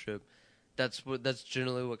mission trip. That's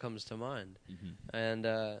generally what comes to mind. And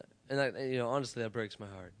And that, honestly, that breaks my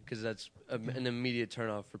heart because that's an immediate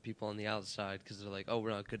turnoff for people on the outside because they're like, "Oh,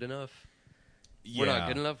 we're not good enough. We're not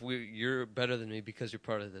good enough. You're better than me because you're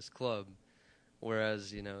part of this club."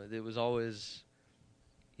 Whereas, it was always,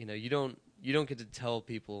 you don't get to tell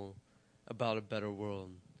people about a better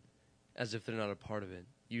world as if they're not a part of it.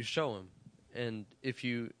 You show them, and if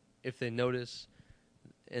they notice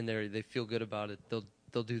and they feel good about it,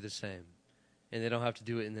 they'll do the same, and they don't have to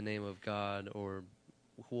do it in the name of God or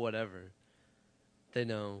whatever. They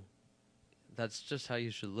know that's just how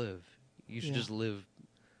you should live. You should just live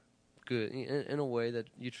good in a way that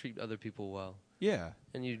you treat other people well. Yeah.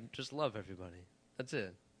 And you just love everybody. That's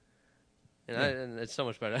it. And it's so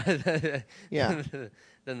much better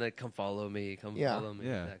than the come follow me, follow me,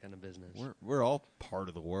 that kind of business. We're all part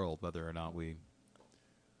of the world, whether or not we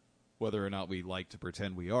like to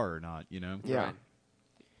pretend we are or not, Yeah. Right.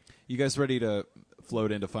 You guys ready to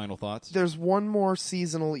float into final thoughts? There's one more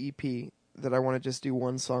seasonal EP that I want to just do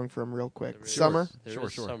one song from real quick. Summer? Sure.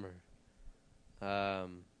 Summer.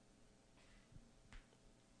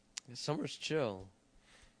 Summer's chill.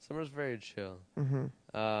 Summer's very chill. Mm-hmm.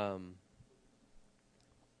 How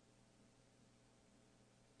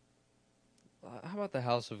about The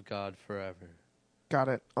House of God Forever? Got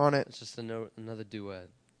it. On it. It's just another duet.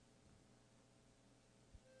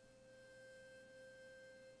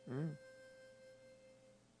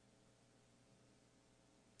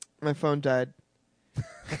 My phone died.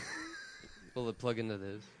 Will it plug into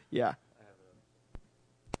this? Yeah.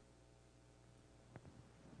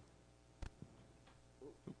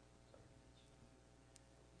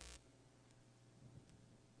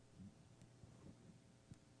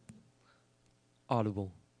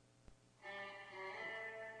 Audible.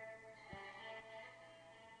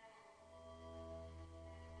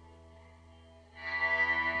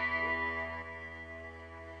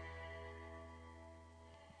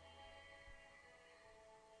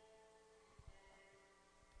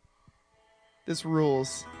 This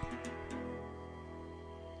rules.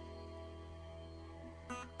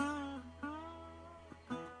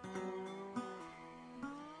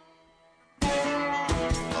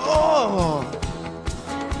 Oh!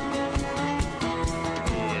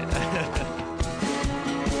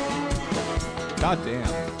 God damn.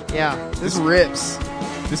 Yeah, this rips.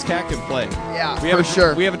 This cat can play. Yeah, We for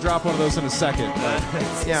sure. We haven't dropped one of those in a second.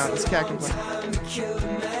 Yeah, this cat can play. Time to kill a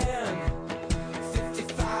man.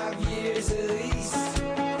 55 years at least.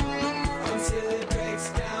 Until it breaks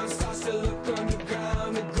down, starts to look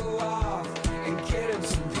underground and go off and get him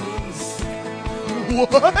some peace.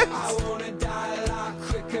 What? I wanna die a lot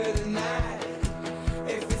quicker than that.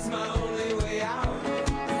 If it's my only way out.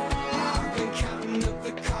 I've been counting up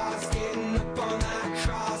the cost, getting up on that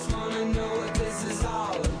cross. Wanna know what this is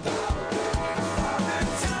all about. Father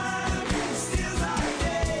time steals our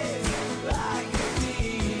days like a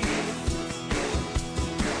thief.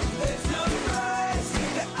 There's no price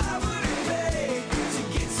that I wouldn't pay to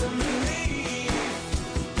get some relief.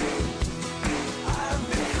 I've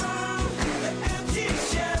become the empty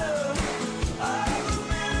shell of a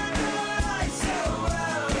man who lies so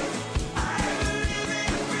well. I'm a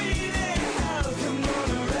living, breathing hell. Come on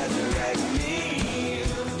and resurrect me.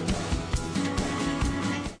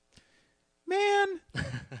 Man.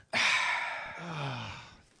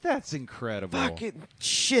 That's incredible. Fucking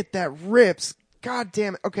shit, that rips. God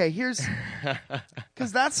damn it. Okay, here's...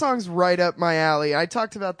 Because that song's right up my alley. I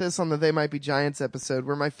talked about this on the They Might Be Giants episode,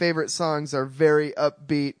 where my favorite songs are very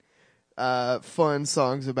upbeat, fun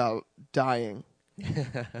songs about dying.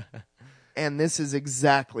 And this is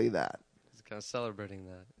exactly that. It's kind of celebrating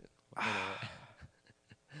that.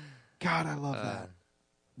 God, I love that.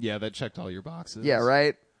 Yeah, that checked all your boxes. Yeah,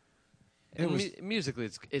 right? And musically,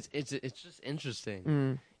 it's just interesting.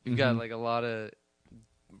 Mm. You've got like a lot of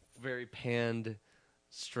very panned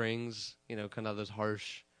strings, kind of those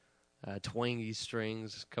harsh, twangy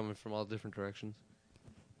strings coming from all different directions.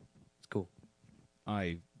 It's cool.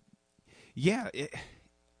 Like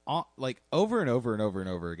over and over and over and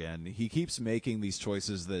over again, he keeps making these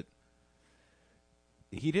choices that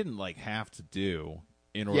he didn't like have to do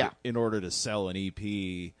in order to sell an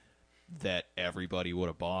EP that everybody would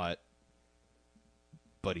have bought,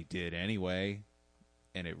 but he did anyway,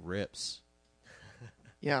 and it rips.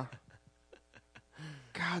 Yeah.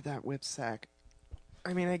 God, that whip sack.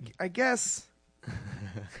 I mean, I guess...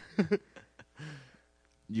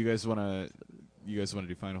 You guys want to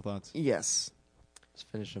do final thoughts? Yes. Let's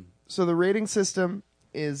finish them. So the rating system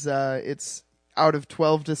is it's out of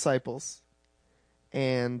 12 disciples.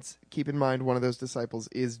 And keep in mind, one of those disciples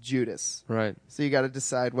is Judas. Right. So you got to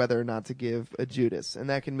decide whether or not to give a Judas. And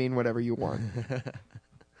that can mean whatever you want.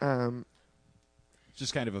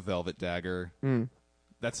 just kind of a velvet dagger. Mm.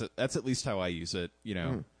 That's at least how I use it. You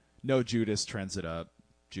know, no Judas trends it up,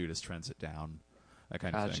 Judas trends it down, that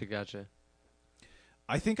kind of thing. Gotcha.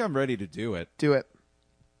 I think I'm ready to do it. Do it.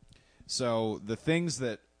 So the things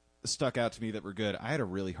that stuck out to me that were good, I had a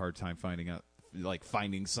really hard time finding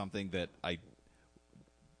something that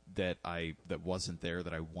wasn't there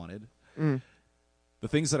that I wanted. Mm. The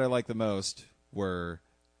things that I like the most were,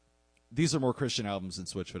 these are more Christian albums than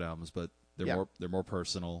Switchfoot albums, but they're more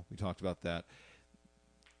personal. We talked about that.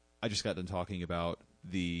 I just got done talking about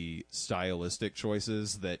the stylistic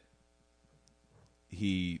choices that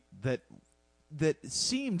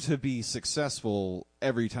seemed to be successful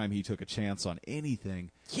every time he took a chance on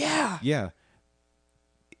anything. Yeah. Yeah.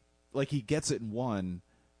 Like he gets it in one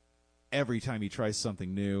every time he tries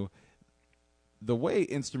something new. The way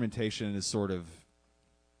instrumentation is sort of,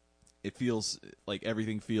 it feels like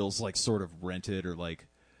everything feels like sort of rented, or like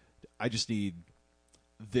I just need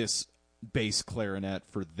this bass clarinet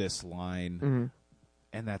for this line,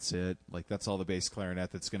 and that's it. Like that's all the bass clarinet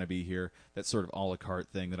that's going to be here. That sort of a la carte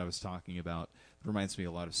thing that I was talking about. It reminds me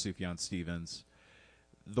a lot of Sufjan Stevens.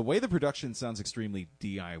 The way the production sounds extremely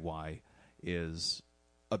DIY is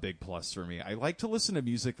a big plus for me. I like to listen to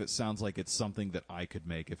music that sounds like it's something that I could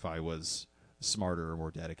make if I was smarter or more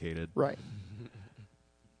dedicated. Right.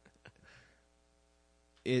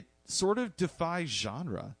 It sort of defies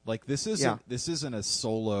genre. Like this isn't a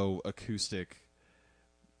solo acoustic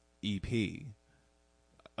EP.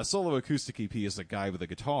 A solo acoustic EP is a guy with a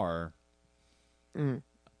guitar. Mm.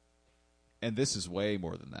 And this is way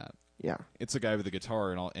more than that. Yeah. It's a guy with a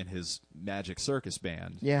guitar and his Magic Circus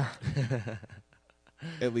band. Yeah.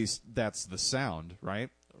 At least that's the sound, right?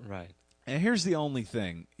 Right. And here's the only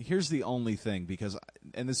thing, because,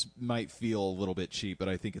 and this might feel a little bit cheap, but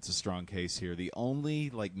I think it's a strong case here. The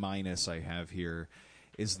only minus I have here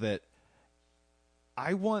is that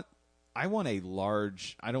I want a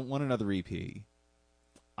large, I don't want another EP.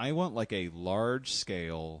 I want a large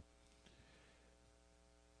scale,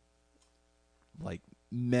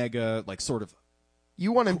 mega, sort of.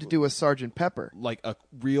 You want him to do a Sgt. Pepper. Like a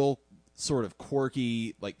real sort of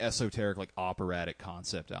quirky, esoteric, operatic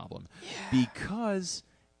concept album. Yeah. Because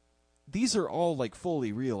these are all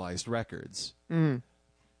fully realized records. Mm.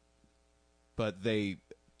 But the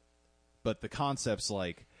concepts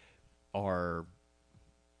are,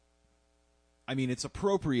 I mean, it's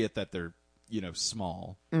appropriate that they're,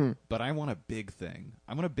 small, but I want a big thing.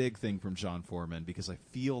 I want a big thing from John Foreman because I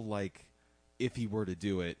feel like if he were to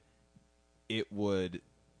do it, it would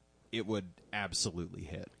absolutely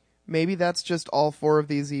hit. Maybe that's just all 4 of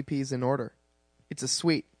these EPs in order. It's a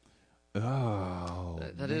suite. Oh,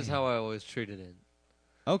 that is how I always treated it.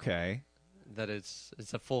 Okay. That it's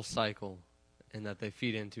a full cycle, and that they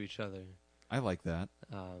feed into each other. I like that.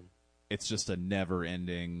 It's just a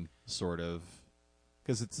never-ending sort of,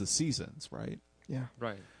 because it's the seasons, right? Yeah.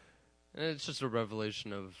 Right. And it's just a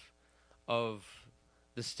revelation of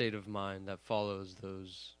the state of mind that follows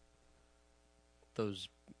those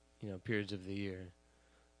periods of the year.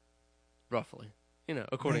 Roughly,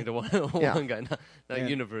 according to one guy, not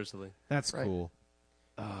universally. That's right. Cool.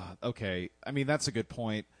 Okay, I mean that's a good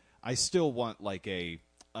point. I still want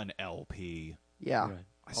an LP. Yeah, right.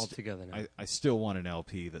 All together now. I still want an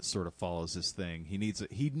LP that sort of follows this thing. He needs a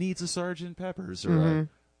Sgt. Pepper's or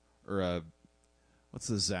a what's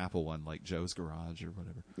the Zappa one, like Joe's Garage or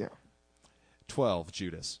whatever. Yeah. 12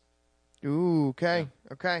 Judas. Ooh, okay,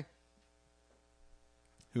 Yeah. Okay.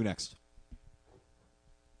 Who next?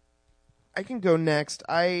 I can go next.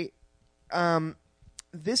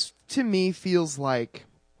 This to me feels like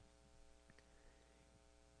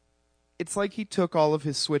it's like he took all of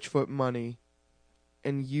his Switchfoot money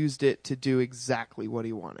and used it to do exactly what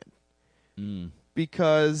he wanted.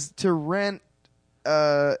 Because to rent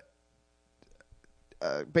a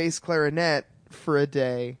bass clarinet for a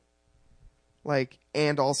day,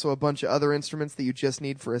 and also a bunch of other instruments that you just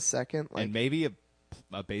need for a second, and maybe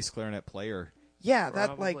a bass clarinet player. Yeah,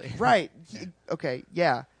 Probably. that right. Okay,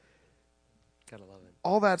 yeah. Gotta love it.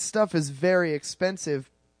 All that stuff is very expensive,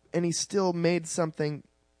 and he still made something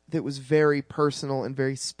that was very personal and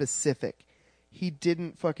very specific. He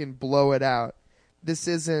didn't fucking blow it out. This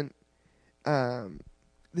isn't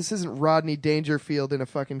Rodney Dangerfield in a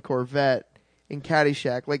fucking Corvette in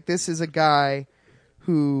Caddyshack. This is a guy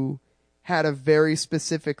who had a very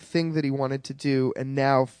specific thing that he wanted to do and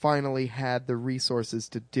now finally had the resources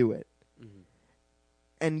to do it.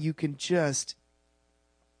 And you can just...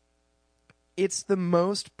 It's the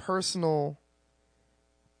most personal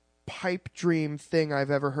pipe dream thing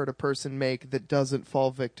I've ever heard a person make that doesn't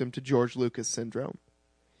fall victim to George Lucas syndrome.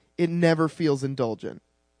 It never feels indulgent.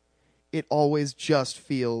 it always just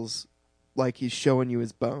feels like he's showing you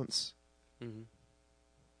his bones. Mhm.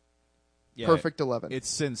 Yeah, Perfect 11. It's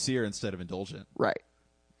sincere instead of indulgent. Right.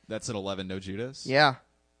 That's an 11, no Judas? Yeah.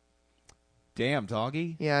 Damn,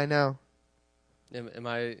 doggy. Yeah, I know. Am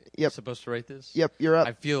I Yep. supposed to rate this? Yep, you're up.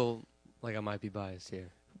 I feel like I might be biased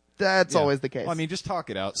here. That's Yeah. always the case. Well, I mean, just talk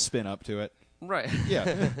it out, spin up to it. Right.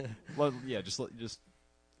 Yeah. Well, yeah, just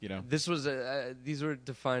you know. This was these were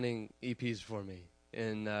defining EPs for me,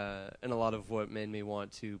 and a lot of what made me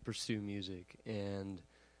want to pursue music, and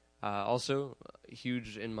also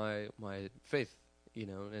huge in my faith,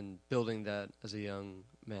 and building that as a young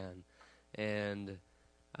man, and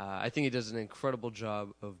I think he does an incredible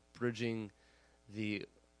job of bridging the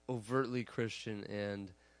overtly Christian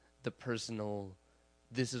and the personal.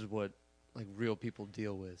 This is what like real people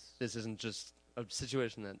deal with. This isn't just a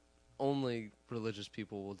situation that only religious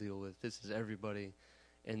people will deal with. This is everybody,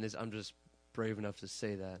 and this I'm just brave enough to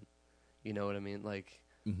say that. You know what I mean? Like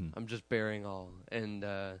I'm just bearing all, and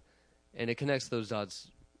it connects those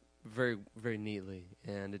dots very, very neatly.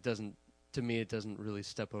 And it doesn't, to me, it doesn't really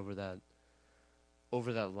step over that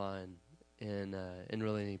line in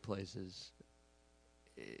really any places.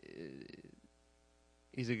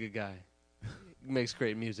 He's a good guy. He makes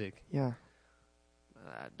great music. yeah.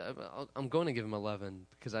 I'm going to give him 11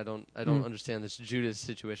 because I don't understand this Judas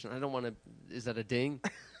situation. I don't want to. Is that a ding?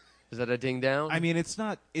 Is that a ding down? I mean, it's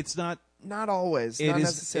not. Not always. It not is.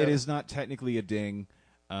 necessarily. It is not technically a ding.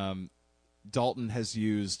 Dalton has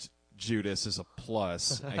used Judas as a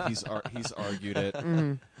plus. He's argued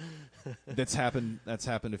it. That's happened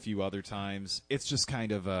a few other times. It's just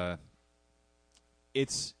kind of a.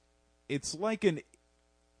 It's like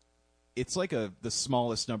the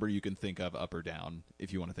smallest number you can think of, up or down,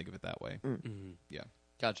 if you want to think of it that way. Mm-hmm. Yeah.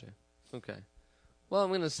 Gotcha. Okay. Well, I'm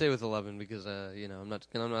going to stay with 11 because I'm not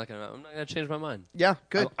gonna change my mind. Yeah,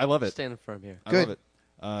 good. I love it. Standing firm here. I Good. love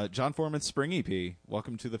it. John Foreman's Spring EP.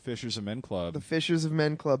 Welcome to the Fishers of Men Club. The Fishers of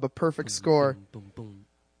Men Club, a perfect score. Boom, boom, boom.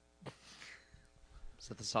 Is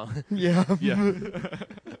that the song? Yeah. Yeah.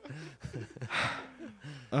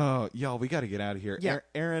 Oh, y'all, we got to get out of here. Yeah.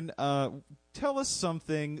 Aaron, tell us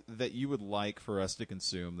something that you would like for us to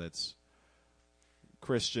consume that's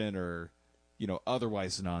Christian or,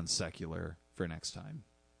 otherwise non-secular for next time.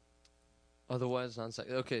 Otherwise,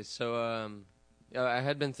 non-secular. Okay, so I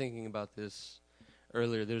had been thinking about this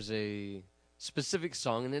earlier. There's a specific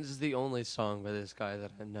song, and it is the only song by this guy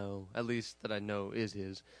that I know, at least that I know is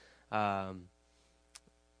his.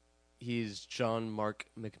 He's John Mark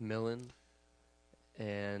McMillan,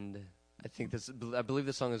 and I believe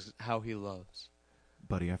the song is "How He Loves."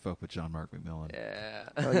 Buddy, I fuck with John Mark McMillan. Yeah.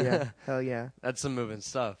 Hell yeah. Hell yeah. That's some moving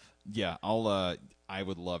stuff. Yeah, I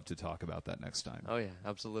would love to talk about that next time. Oh yeah,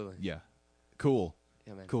 absolutely. Yeah. Cool.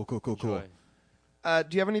 Yeah, man. Cool. Enjoy. Do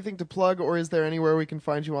you have anything to plug, or is there anywhere we can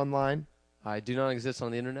find you online? I do not exist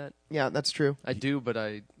on the internet. Yeah, that's true. I do, but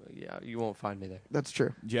you won't find me there. That's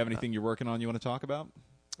true. Do you have anything you're working on you want to talk about?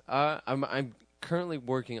 I'm currently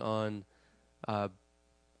working on a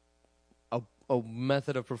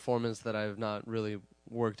method of performance that I've not really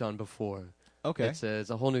worked on before. Okay. It's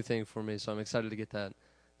a whole new thing for me, so I'm excited to get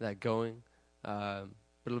that going. But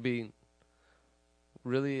it'll be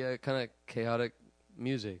really kind of chaotic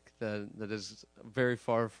music that is very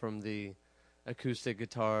far from the acoustic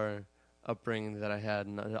guitar upbringing that I had,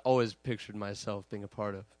 and I always pictured myself being a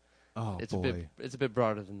part of. Oh, It's boy. a bit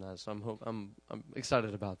broader than that, so I'm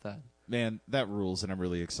excited about that. Man, that rules, and I'm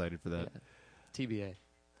really excited for that. Yeah. TBA.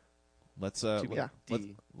 Let's Yeah.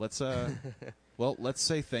 let's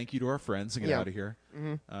say thank you to our friends and get out of here.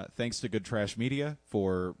 Mm-hmm. Thanks to Good Trash Media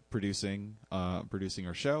for producing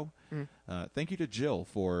our show. Thank you to Jill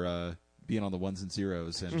for being on the ones and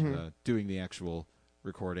zeros and doing the actual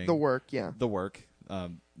recording. The work, yeah. The work,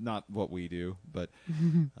 not what we do, but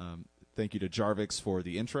thank you to Jarvix for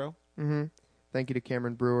the intro. Mm-hmm. Thank you to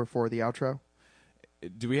Cameron Brewer for the outro.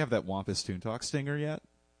 Do we have that Wampus Toon Talk stinger yet?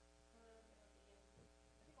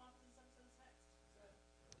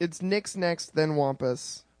 It's Nick's next, then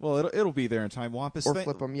Wampus. Well, it'll be there in time. Wampus, Or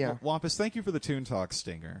flip 'em, yeah. Wampus, thank you for the Toon Talk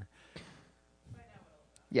stinger.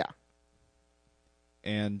 Yeah.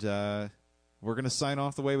 And we're going to sign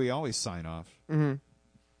off the way we always sign off. Mm-hmm.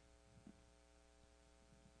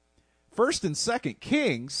 First and second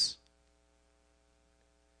Kings.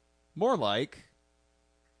 More like...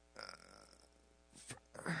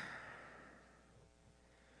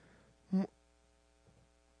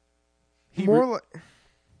 More like...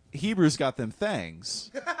 Hebrews got them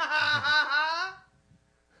thangs.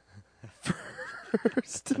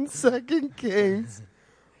 First and second Kings.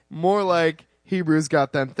 More like Hebrews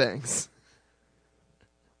got them things.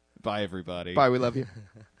 Bye, everybody. Bye, we love you.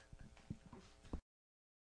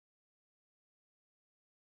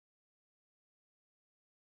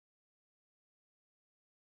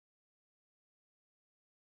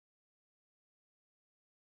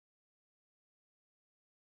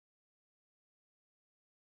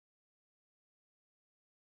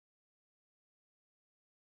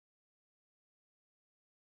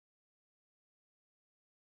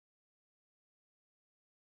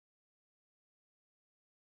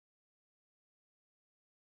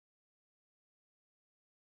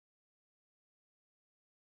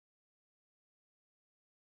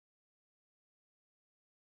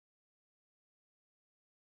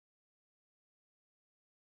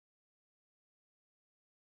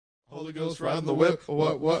 Holy Ghost riding the whip.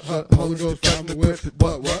 What? Holy Ghost riding the whip.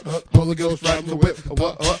 What? Holy Ghost riding the whip.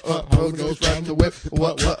 What? Holy Ghost riding the whip.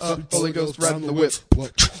 What? Holy Ghost riding the whip.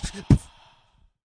 What?